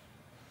shoulders.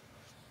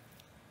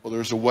 Well,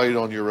 there's a weight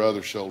on your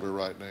other shoulder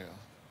right now.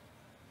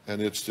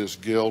 And it's this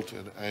guilt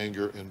and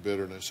anger and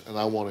bitterness. And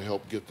I want to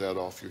help get that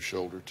off your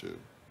shoulder too.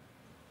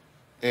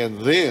 And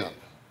then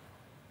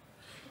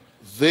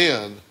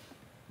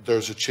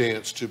there's a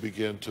chance to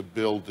begin to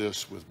build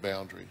this with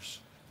boundaries.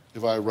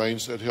 If I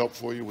arrange that help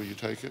for you, will you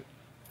take it?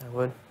 I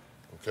would.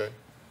 Okay.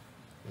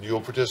 And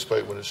you'll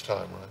participate when it's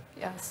time, right?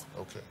 Yes.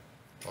 Okay.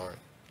 All right.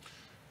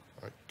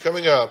 All right.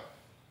 Coming up,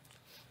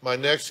 my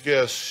next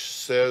guest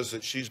says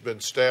that she's been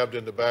stabbed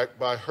in the back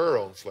by her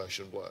own flesh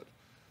and blood.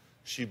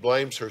 She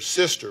blames her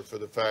sister for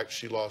the fact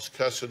she lost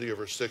custody of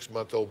her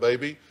 6-month-old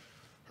baby.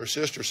 Her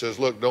sister says,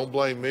 look, don't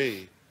blame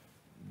me.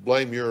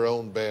 Blame your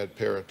own bad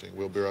parenting.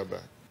 We'll be right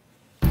back.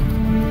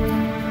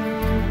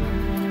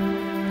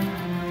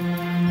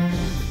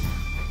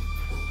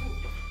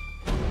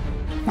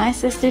 My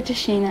sister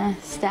Tashina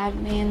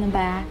stabbed me in the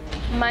back.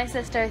 My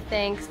sister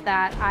thinks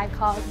that I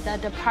called the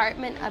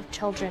Department of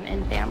Children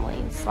and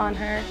Families on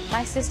her.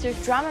 My sister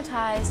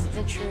dramatized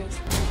the truth.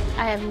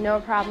 I have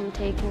no problem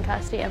taking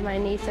custody of my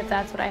niece if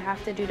that's what I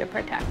have to do to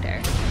protect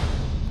her.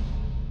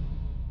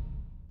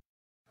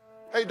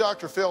 Hey,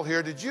 Dr. Phil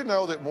here. Did you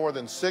know that more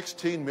than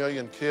 16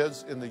 million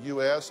kids in the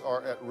U.S.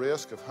 are at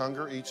risk of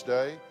hunger each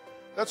day?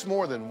 That's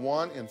more than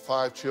 1 in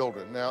 5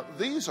 children. Now,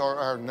 these are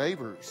our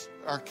neighbors,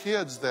 our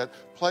kids that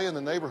play in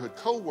the neighborhood,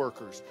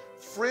 co-workers,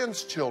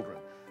 friends' children.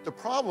 The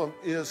problem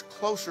is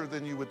closer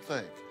than you would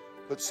think,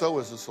 but so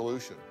is the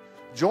solution.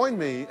 Join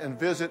me and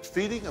visit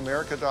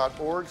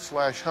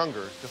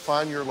feedingamerica.org/hunger to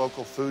find your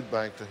local food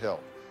bank to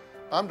help.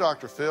 I'm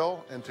Dr.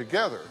 Phil, and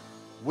together,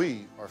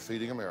 we are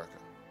Feeding America.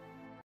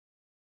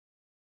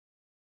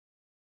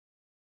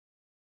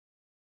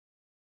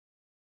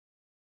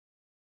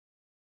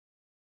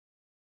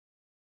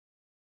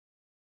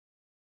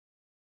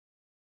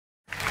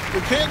 We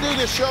can't do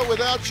this show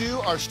without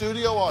you, our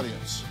studio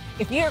audience.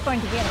 If you're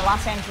going to be in the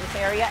Los Angeles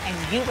area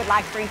and you would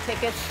like free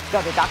tickets, go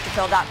to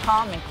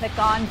drphil.com and click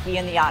on Be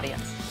in the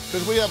Audience.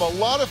 Because we have a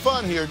lot of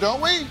fun here,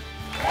 don't we? Or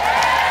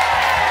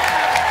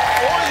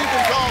you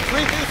can call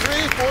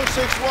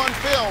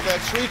 323-461-PHIL.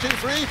 That's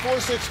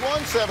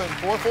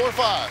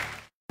 323-461-7445.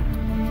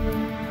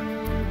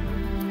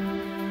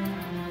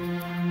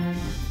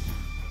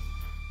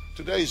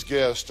 Today's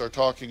guests are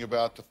talking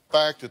about the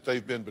fact that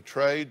they've been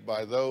betrayed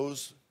by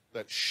those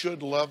that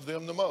should love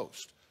them the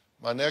most.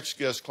 My next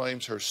guest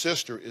claims her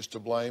sister is to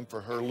blame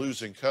for her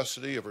losing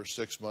custody of her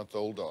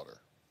 6-month-old daughter.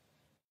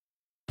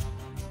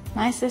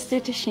 My sister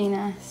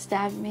Tashina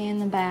stabbed me in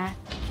the back.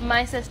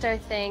 My sister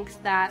thinks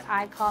that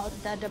I called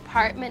the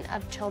Department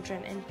of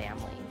Children and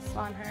Families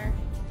on her.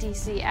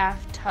 DCF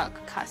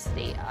took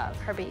custody of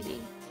her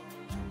baby.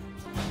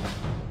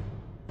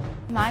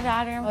 My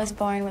daughter was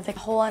born with a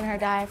hole in her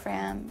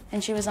diaphragm,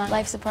 and she was on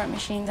life support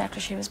machines after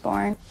she was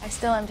born. I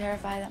still am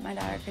terrified that my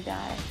daughter could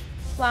die.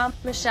 While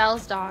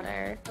Michelle's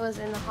daughter was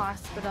in the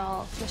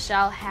hospital,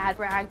 Michelle had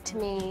bragged to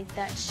me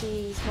that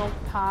she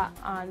smoked pot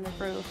on the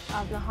roof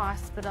of the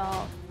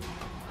hospital.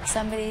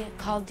 Somebody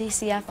called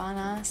DCF on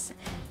us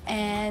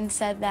and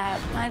said that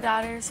my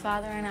daughter's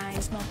father and I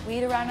smoke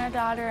weed around our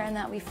daughter and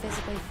that we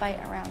physically fight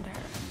around her.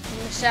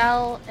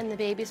 Michelle and the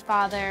baby's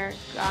father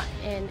got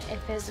in a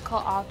physical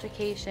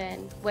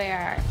altercation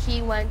where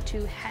he went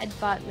to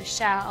headbutt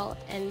Michelle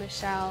and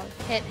Michelle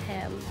hit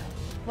him.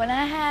 When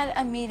I had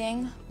a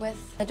meeting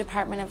with the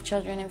Department of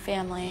Children and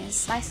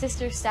Families, my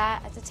sister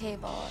sat at the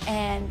table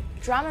and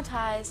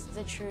dramatized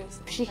the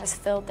truth. She has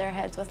filled their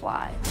heads with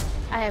lies.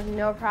 I have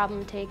no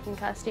problem taking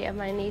custody of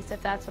my niece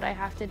if that's what I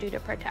have to do to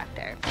protect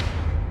her.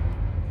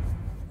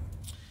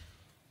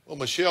 Well,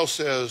 Michelle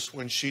says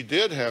when she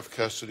did have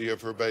custody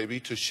of her baby,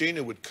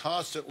 Tashina would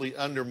constantly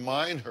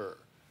undermine her,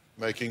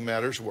 making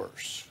matters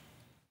worse.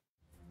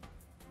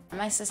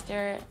 My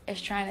sister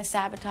is trying to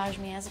sabotage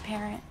me as a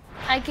parent.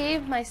 I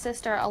gave my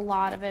sister a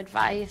lot of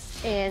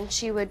advice, and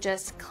she would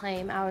just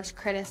claim I was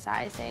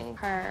criticizing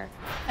her.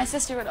 My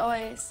sister would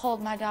always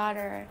hold my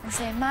daughter and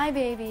say, "My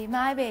baby,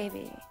 my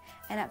baby."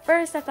 And at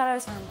first I thought I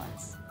was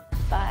harmless,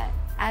 but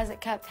as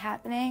it kept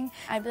happening,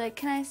 I'd be like,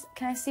 can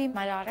I see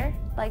my daughter?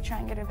 Like, try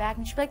and get her back,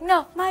 and she'd be like,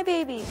 "No, my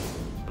baby."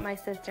 My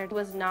sister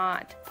was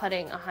not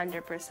putting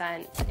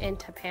 100%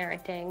 into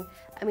parenting.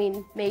 I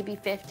mean, maybe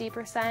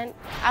 50%.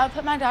 I would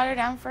put my daughter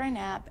down for a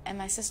nap, and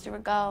my sister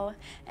would go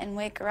and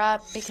wake her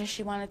up because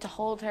she wanted to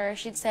hold her.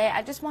 She'd say,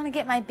 "I just want to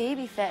get my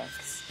baby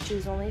fixed." She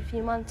was only a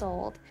few months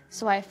old,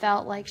 so I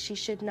felt like she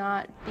should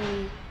not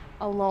be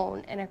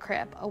alone in a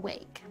crib,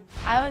 awake.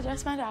 I would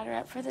dress my daughter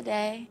up for the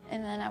day,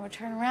 and then I would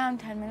turn around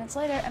 10 minutes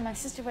later, and my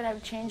sister would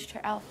have changed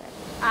her outfit.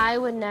 I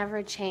would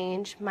never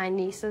change my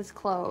niece's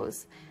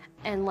clothes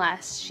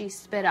unless she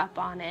spit up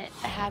on it.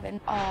 It happened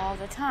all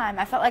the time.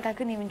 I felt like I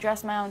couldn't even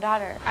dress my own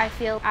daughter. I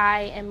feel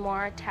I am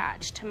more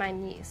attached to my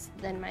niece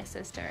than my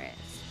sister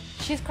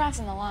is. She's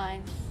crossing the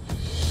line.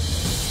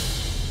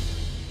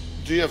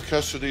 Do you have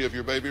custody of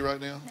your baby right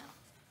now? No.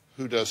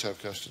 Who does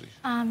have custody?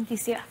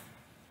 DCF.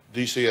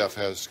 DCF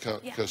has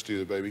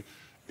custody of the baby.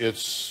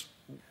 It's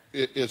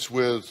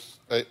with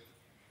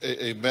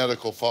a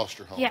medical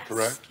foster home, Yes.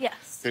 correct?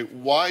 Yes. Okay,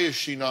 why is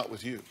she not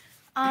with you?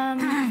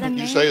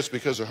 You say it's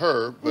because of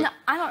her, but... No,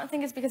 I don't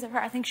think it's because of her.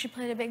 I think she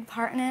played a big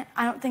part in it.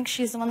 I don't think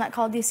she's the one that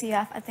called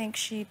DCF. I think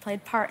she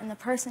played part in the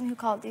person who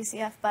called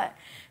DCF, but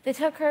they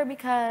took her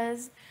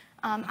because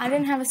I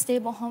didn't have a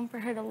stable home for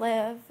her to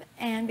live,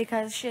 and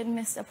because she had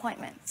missed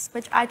appointments,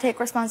 which I take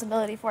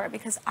responsibility for it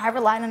because I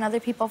relied on other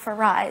people for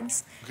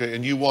rides. Okay,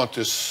 and you want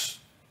this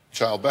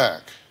child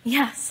back?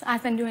 Yes,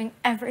 I've been doing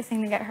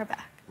everything to get her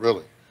back.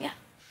 Really? Yeah.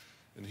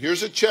 And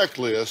here's a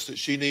checklist that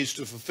she needs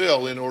to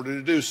fulfill in order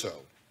to do so.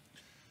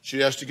 She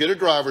has to get a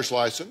driver's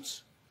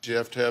license. She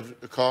has to have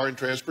a car and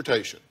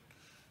transportation.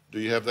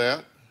 Do you have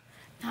that?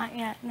 Not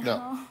yet, no.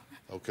 No.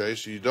 Okay,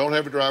 so you don't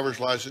have a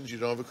driver's license, you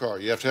don't have a car.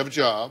 You have to have a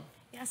job.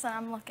 Yes, and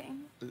I'm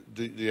looking.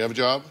 Do you have a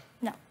job?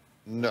 No.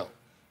 No.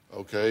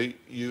 Okay,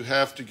 you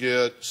have to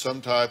get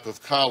some type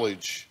of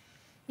college.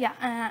 Yeah,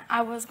 and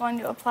I was going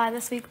to apply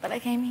this week, but I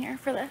came here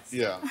for this.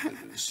 Yeah,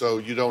 so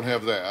you don't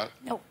have that.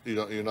 Nope.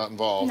 You're not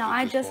involved. No,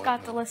 I just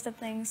got the no. list of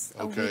things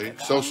a week Okay,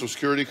 ago. Social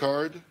Security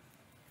card?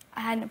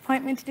 I had an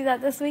appointment to do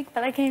that this week,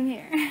 but I came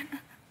here.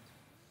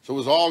 So it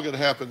was all going to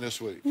happen this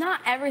week? Not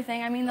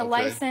everything. I mean, the Okay.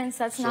 license,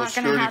 that's Social not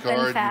going to Security happen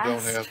card,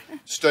 fast. you don't have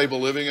stable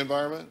living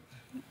environment?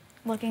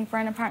 Looking for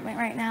an apartment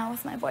right now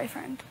with my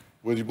boyfriend.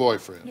 With your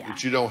boyfriend? Yeah.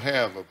 But you don't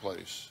have a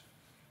place?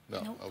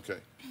 No, Nope.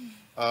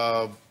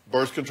 okay.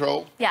 Birth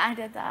control? Yeah, I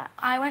did that.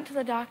 I went to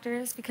the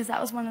doctors because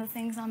that was one of the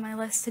things on my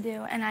list to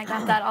do, and I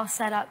got that all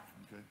set up.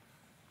 Okay.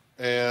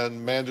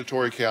 And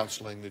mandatory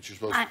counseling that you're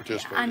supposed to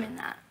participate I'm in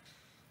that.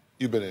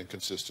 You've been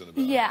inconsistent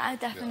about it. Yeah,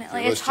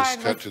 definitely. Yeah, It's let's hard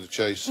just cut with to the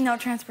chase. no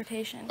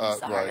transportation. It's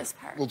the Right. hardest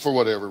part. Well, for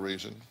whatever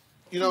reason.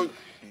 You know,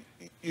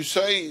 you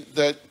say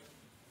that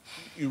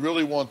you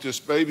really want this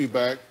baby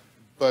back,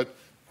 but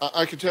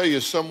I can tell you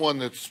as someone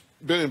that's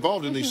been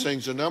involved in these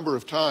things a number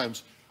of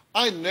times,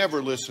 I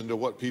never listen to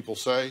what people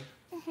say.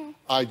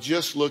 I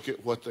just look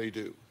at what they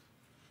do.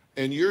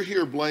 And you're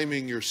here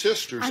blaming your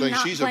sister, saying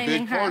she's a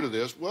big part of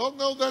this. Well,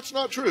 no, that's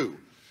not true.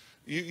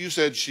 You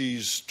said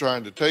she's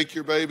trying to take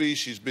your baby,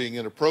 she's being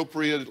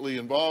inappropriately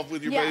involved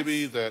with your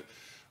baby, that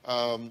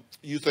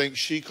you think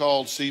she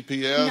called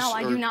CPS No,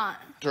 I do not.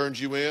 Turned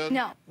you in?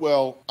 No.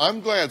 Well,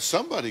 I'm glad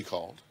somebody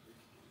called.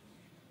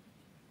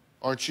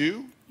 Aren't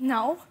you?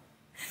 No.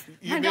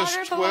 You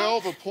missed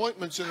 12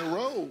 appointments in a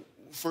row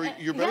for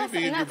your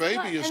baby, and your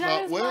baby is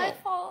not well. My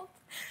fault.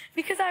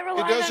 Because I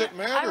relied doesn't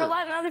matter. I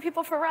relied on other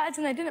people for rides,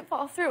 and they didn't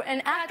follow through.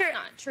 And after, That's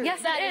not true.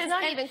 Yes, That it is is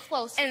not and, even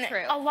close to and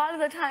true. A lot of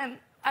the time,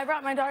 I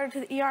brought my daughter to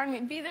the ER, and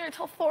we'd be there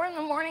till 4 in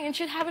the morning, and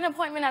she'd have an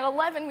appointment at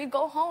 11. We'd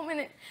go home,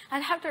 and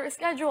I'd have to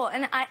reschedule.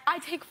 And I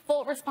take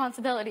full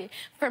responsibility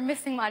for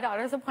missing my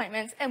daughter's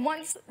appointments. And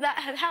once that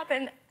had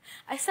happened,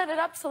 I set it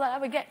up so that I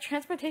would get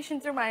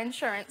transportation through my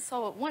insurance.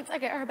 So once I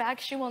get her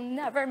back, she will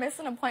never miss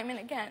an appointment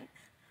again.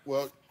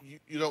 Well,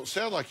 you don't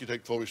sound like you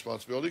take full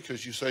responsibility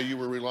because you say you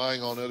were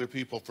relying on other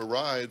people for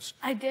rides.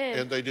 I did.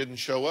 And they didn't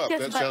show up.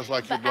 Yes, That sounds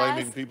like you're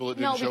blaming people that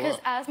didn't show up. No,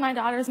 because as my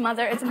daughter's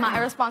mother, it's my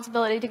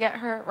responsibility to get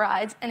her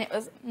rides, and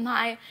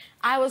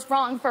I was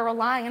wrong for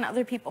relying on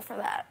other people for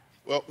that.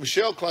 Well,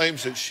 Michelle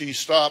claims that she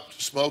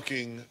stopped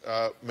smoking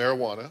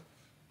marijuana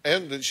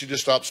and that she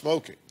just stopped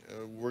smoking.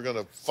 We're going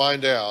to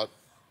find out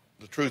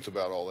the truth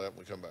about all that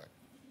when we come back.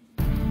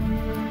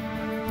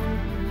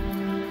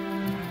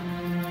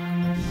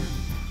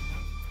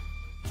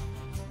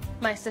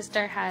 My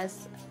sister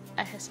has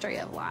a history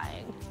of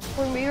lying.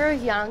 When we were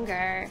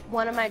younger,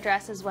 one of my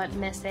dresses went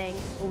missing.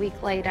 A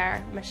week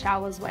later,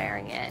 Michelle was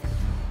wearing it.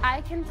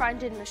 I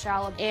confronted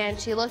Michelle, and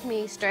she looked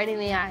me straight in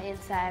the eye and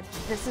said,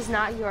 "This is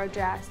not your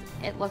dress.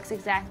 It looks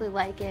exactly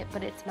like it,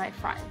 but it's my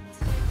friend's."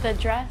 The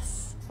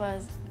dress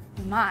was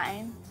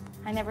mine.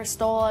 I never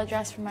stole a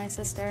dress from my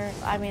sister.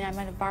 I mean, I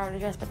might have borrowed a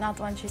dress, but not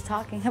the one she's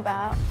talking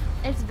about.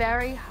 It's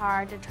very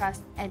hard to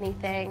trust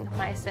anything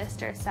my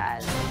sister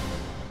says.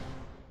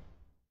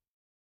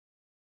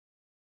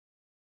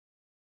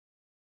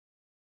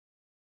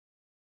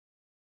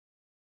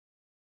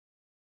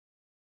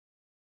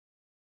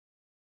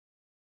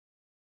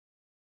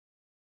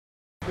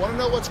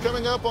 know what's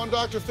coming up on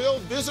Dr. Phil?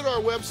 Visit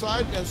our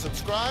website and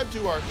subscribe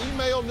to our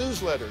email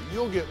newsletter.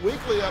 You'll get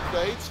weekly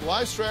updates,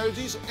 life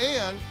strategies,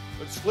 and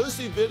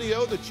exclusive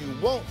video that you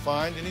won't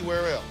find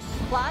anywhere else.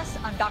 Plus,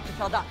 on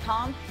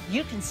drphil.com,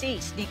 you can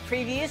see sneak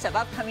previews of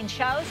upcoming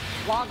shows.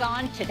 Log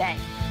on today.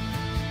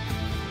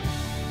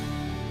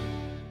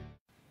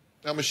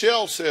 Now,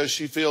 Michelle says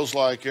she feels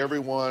like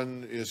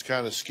everyone is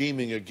kind of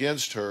scheming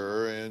against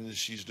her, and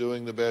she's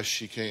doing the best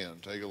she can.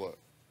 Take a look.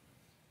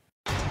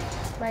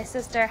 My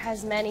sister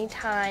has many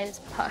times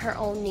put her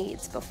own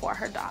needs before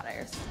her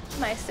daughter's.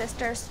 My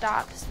sister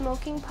stopped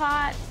smoking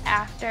pot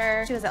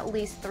after she was at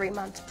least 3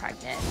 months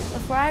pregnant.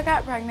 Before I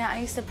got pregnant,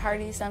 I used to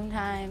party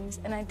sometimes,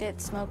 and I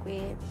did smoke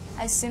weed.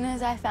 As soon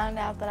as I found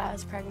out that I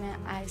was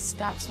pregnant, I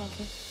stopped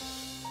smoking.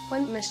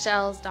 When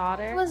Michelle's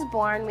daughter was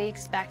born, we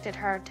expected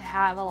her to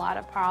have a lot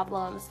of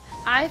problems.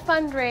 I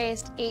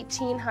fundraised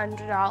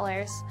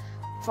 $1,800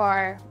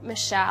 for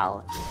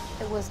Michelle.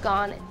 It was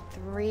gone in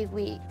 3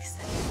 weeks.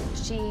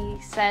 She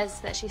says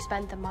that she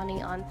spent the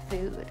money on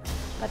food,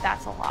 but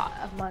that's a lot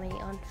of money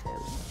on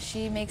food.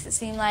 She makes it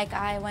seem like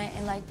I went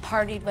and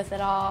partied with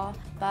it all,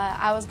 but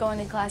I was going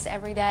to class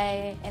every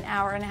day, an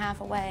hour and a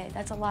half away.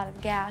 That's a lot of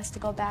gas to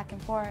go back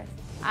and forth.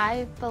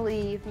 I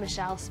believe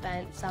Michelle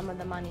spent some of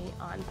the money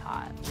on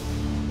pot.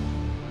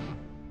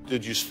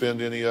 Did you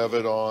spend any of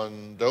it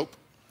on dope?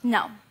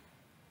 No.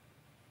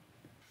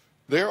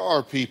 There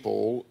are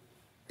people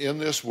in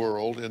this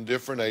world, in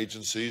different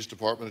agencies,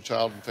 Department of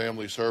Child and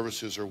Family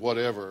Services or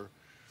whatever,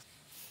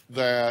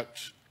 that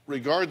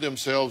regard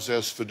themselves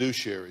as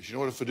fiduciaries. You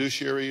know what a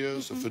fiduciary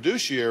is? A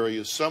fiduciary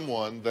is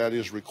someone that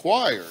is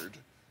required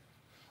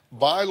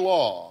by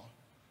law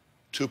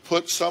to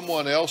put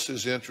someone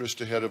else's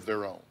interest ahead of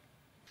their own.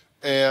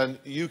 And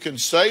you can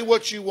say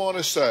what you want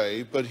to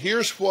say, but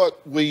here's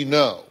what we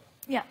know.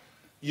 Yeah.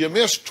 You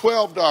missed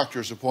 12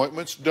 doctor's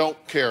appointments, don't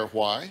care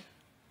why.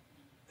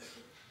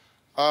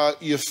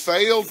 You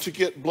failed to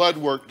get blood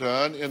work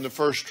done in the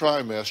first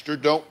trimester,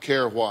 don't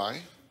care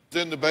why.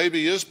 Then the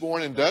baby is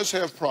born and does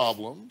have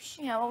problems.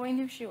 Yeah, well, we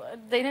knew she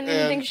would. They didn't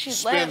even think she'd live.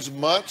 Spends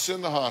months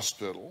in the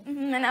hospital.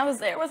 And I was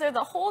there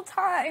the whole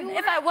time.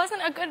 If I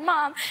wasn't a good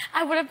mom,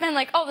 I would have been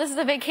like, oh, this is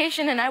a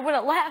vacation, and I would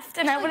have left,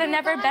 and I would have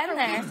never been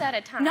there. Weeks at a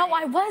time. No,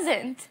 I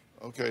wasn't.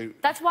 Okay.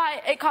 That's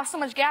why it cost so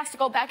much gas to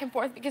go back and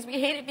forth, because we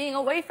hated being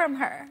away from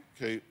her.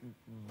 Okay,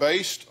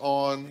 based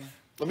on,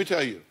 let me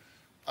tell you,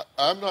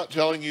 I'm not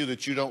telling you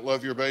that you don't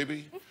love your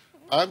baby.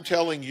 I'm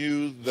telling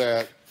you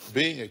that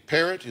being a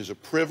parent is a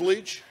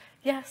privilege.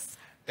 Yes.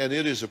 And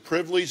it is a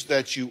privilege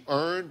that you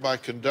earn by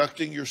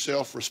conducting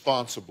yourself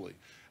responsibly.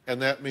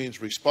 And that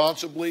means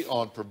responsibly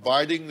on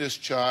providing this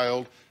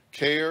child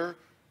care,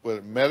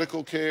 whether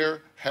medical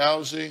care,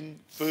 housing,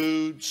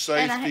 food,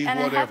 safety, and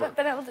whatever. I haven't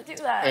been able to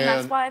do that, and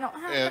that's why I don't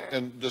have her.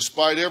 And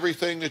despite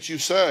everything that you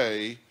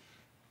say,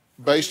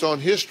 based on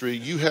history,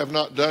 you have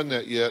not done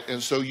that yet,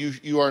 and so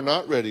you are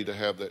not ready to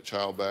have that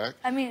child back.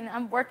 I mean,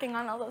 I'm working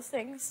on all those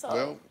things, so.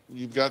 Well,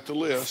 you've got the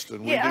list,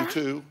 and we do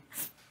too.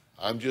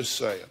 I'm just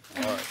saying.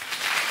 All right.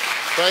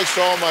 Thanks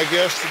to all my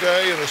guests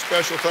today, and a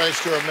special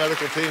thanks to our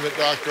medical team at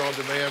Doctor on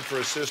Demand for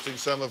assisting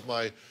some of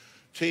my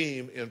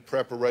team in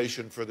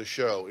preparation for the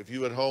show. If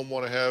you at home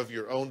want to have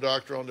your own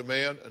Doctor on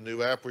Demand, a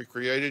new app we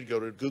created, go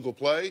to Google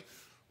Play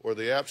or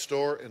the App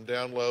Store and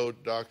download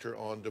Doctor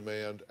on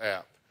Demand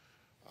app.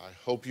 I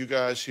hope you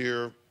guys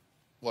hear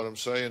what I'm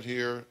saying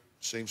here.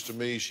 Seems to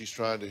me she's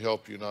trying to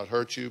help you, not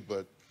hurt you,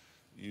 but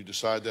you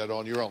decide that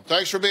on your own.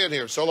 Thanks for being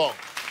here. So long.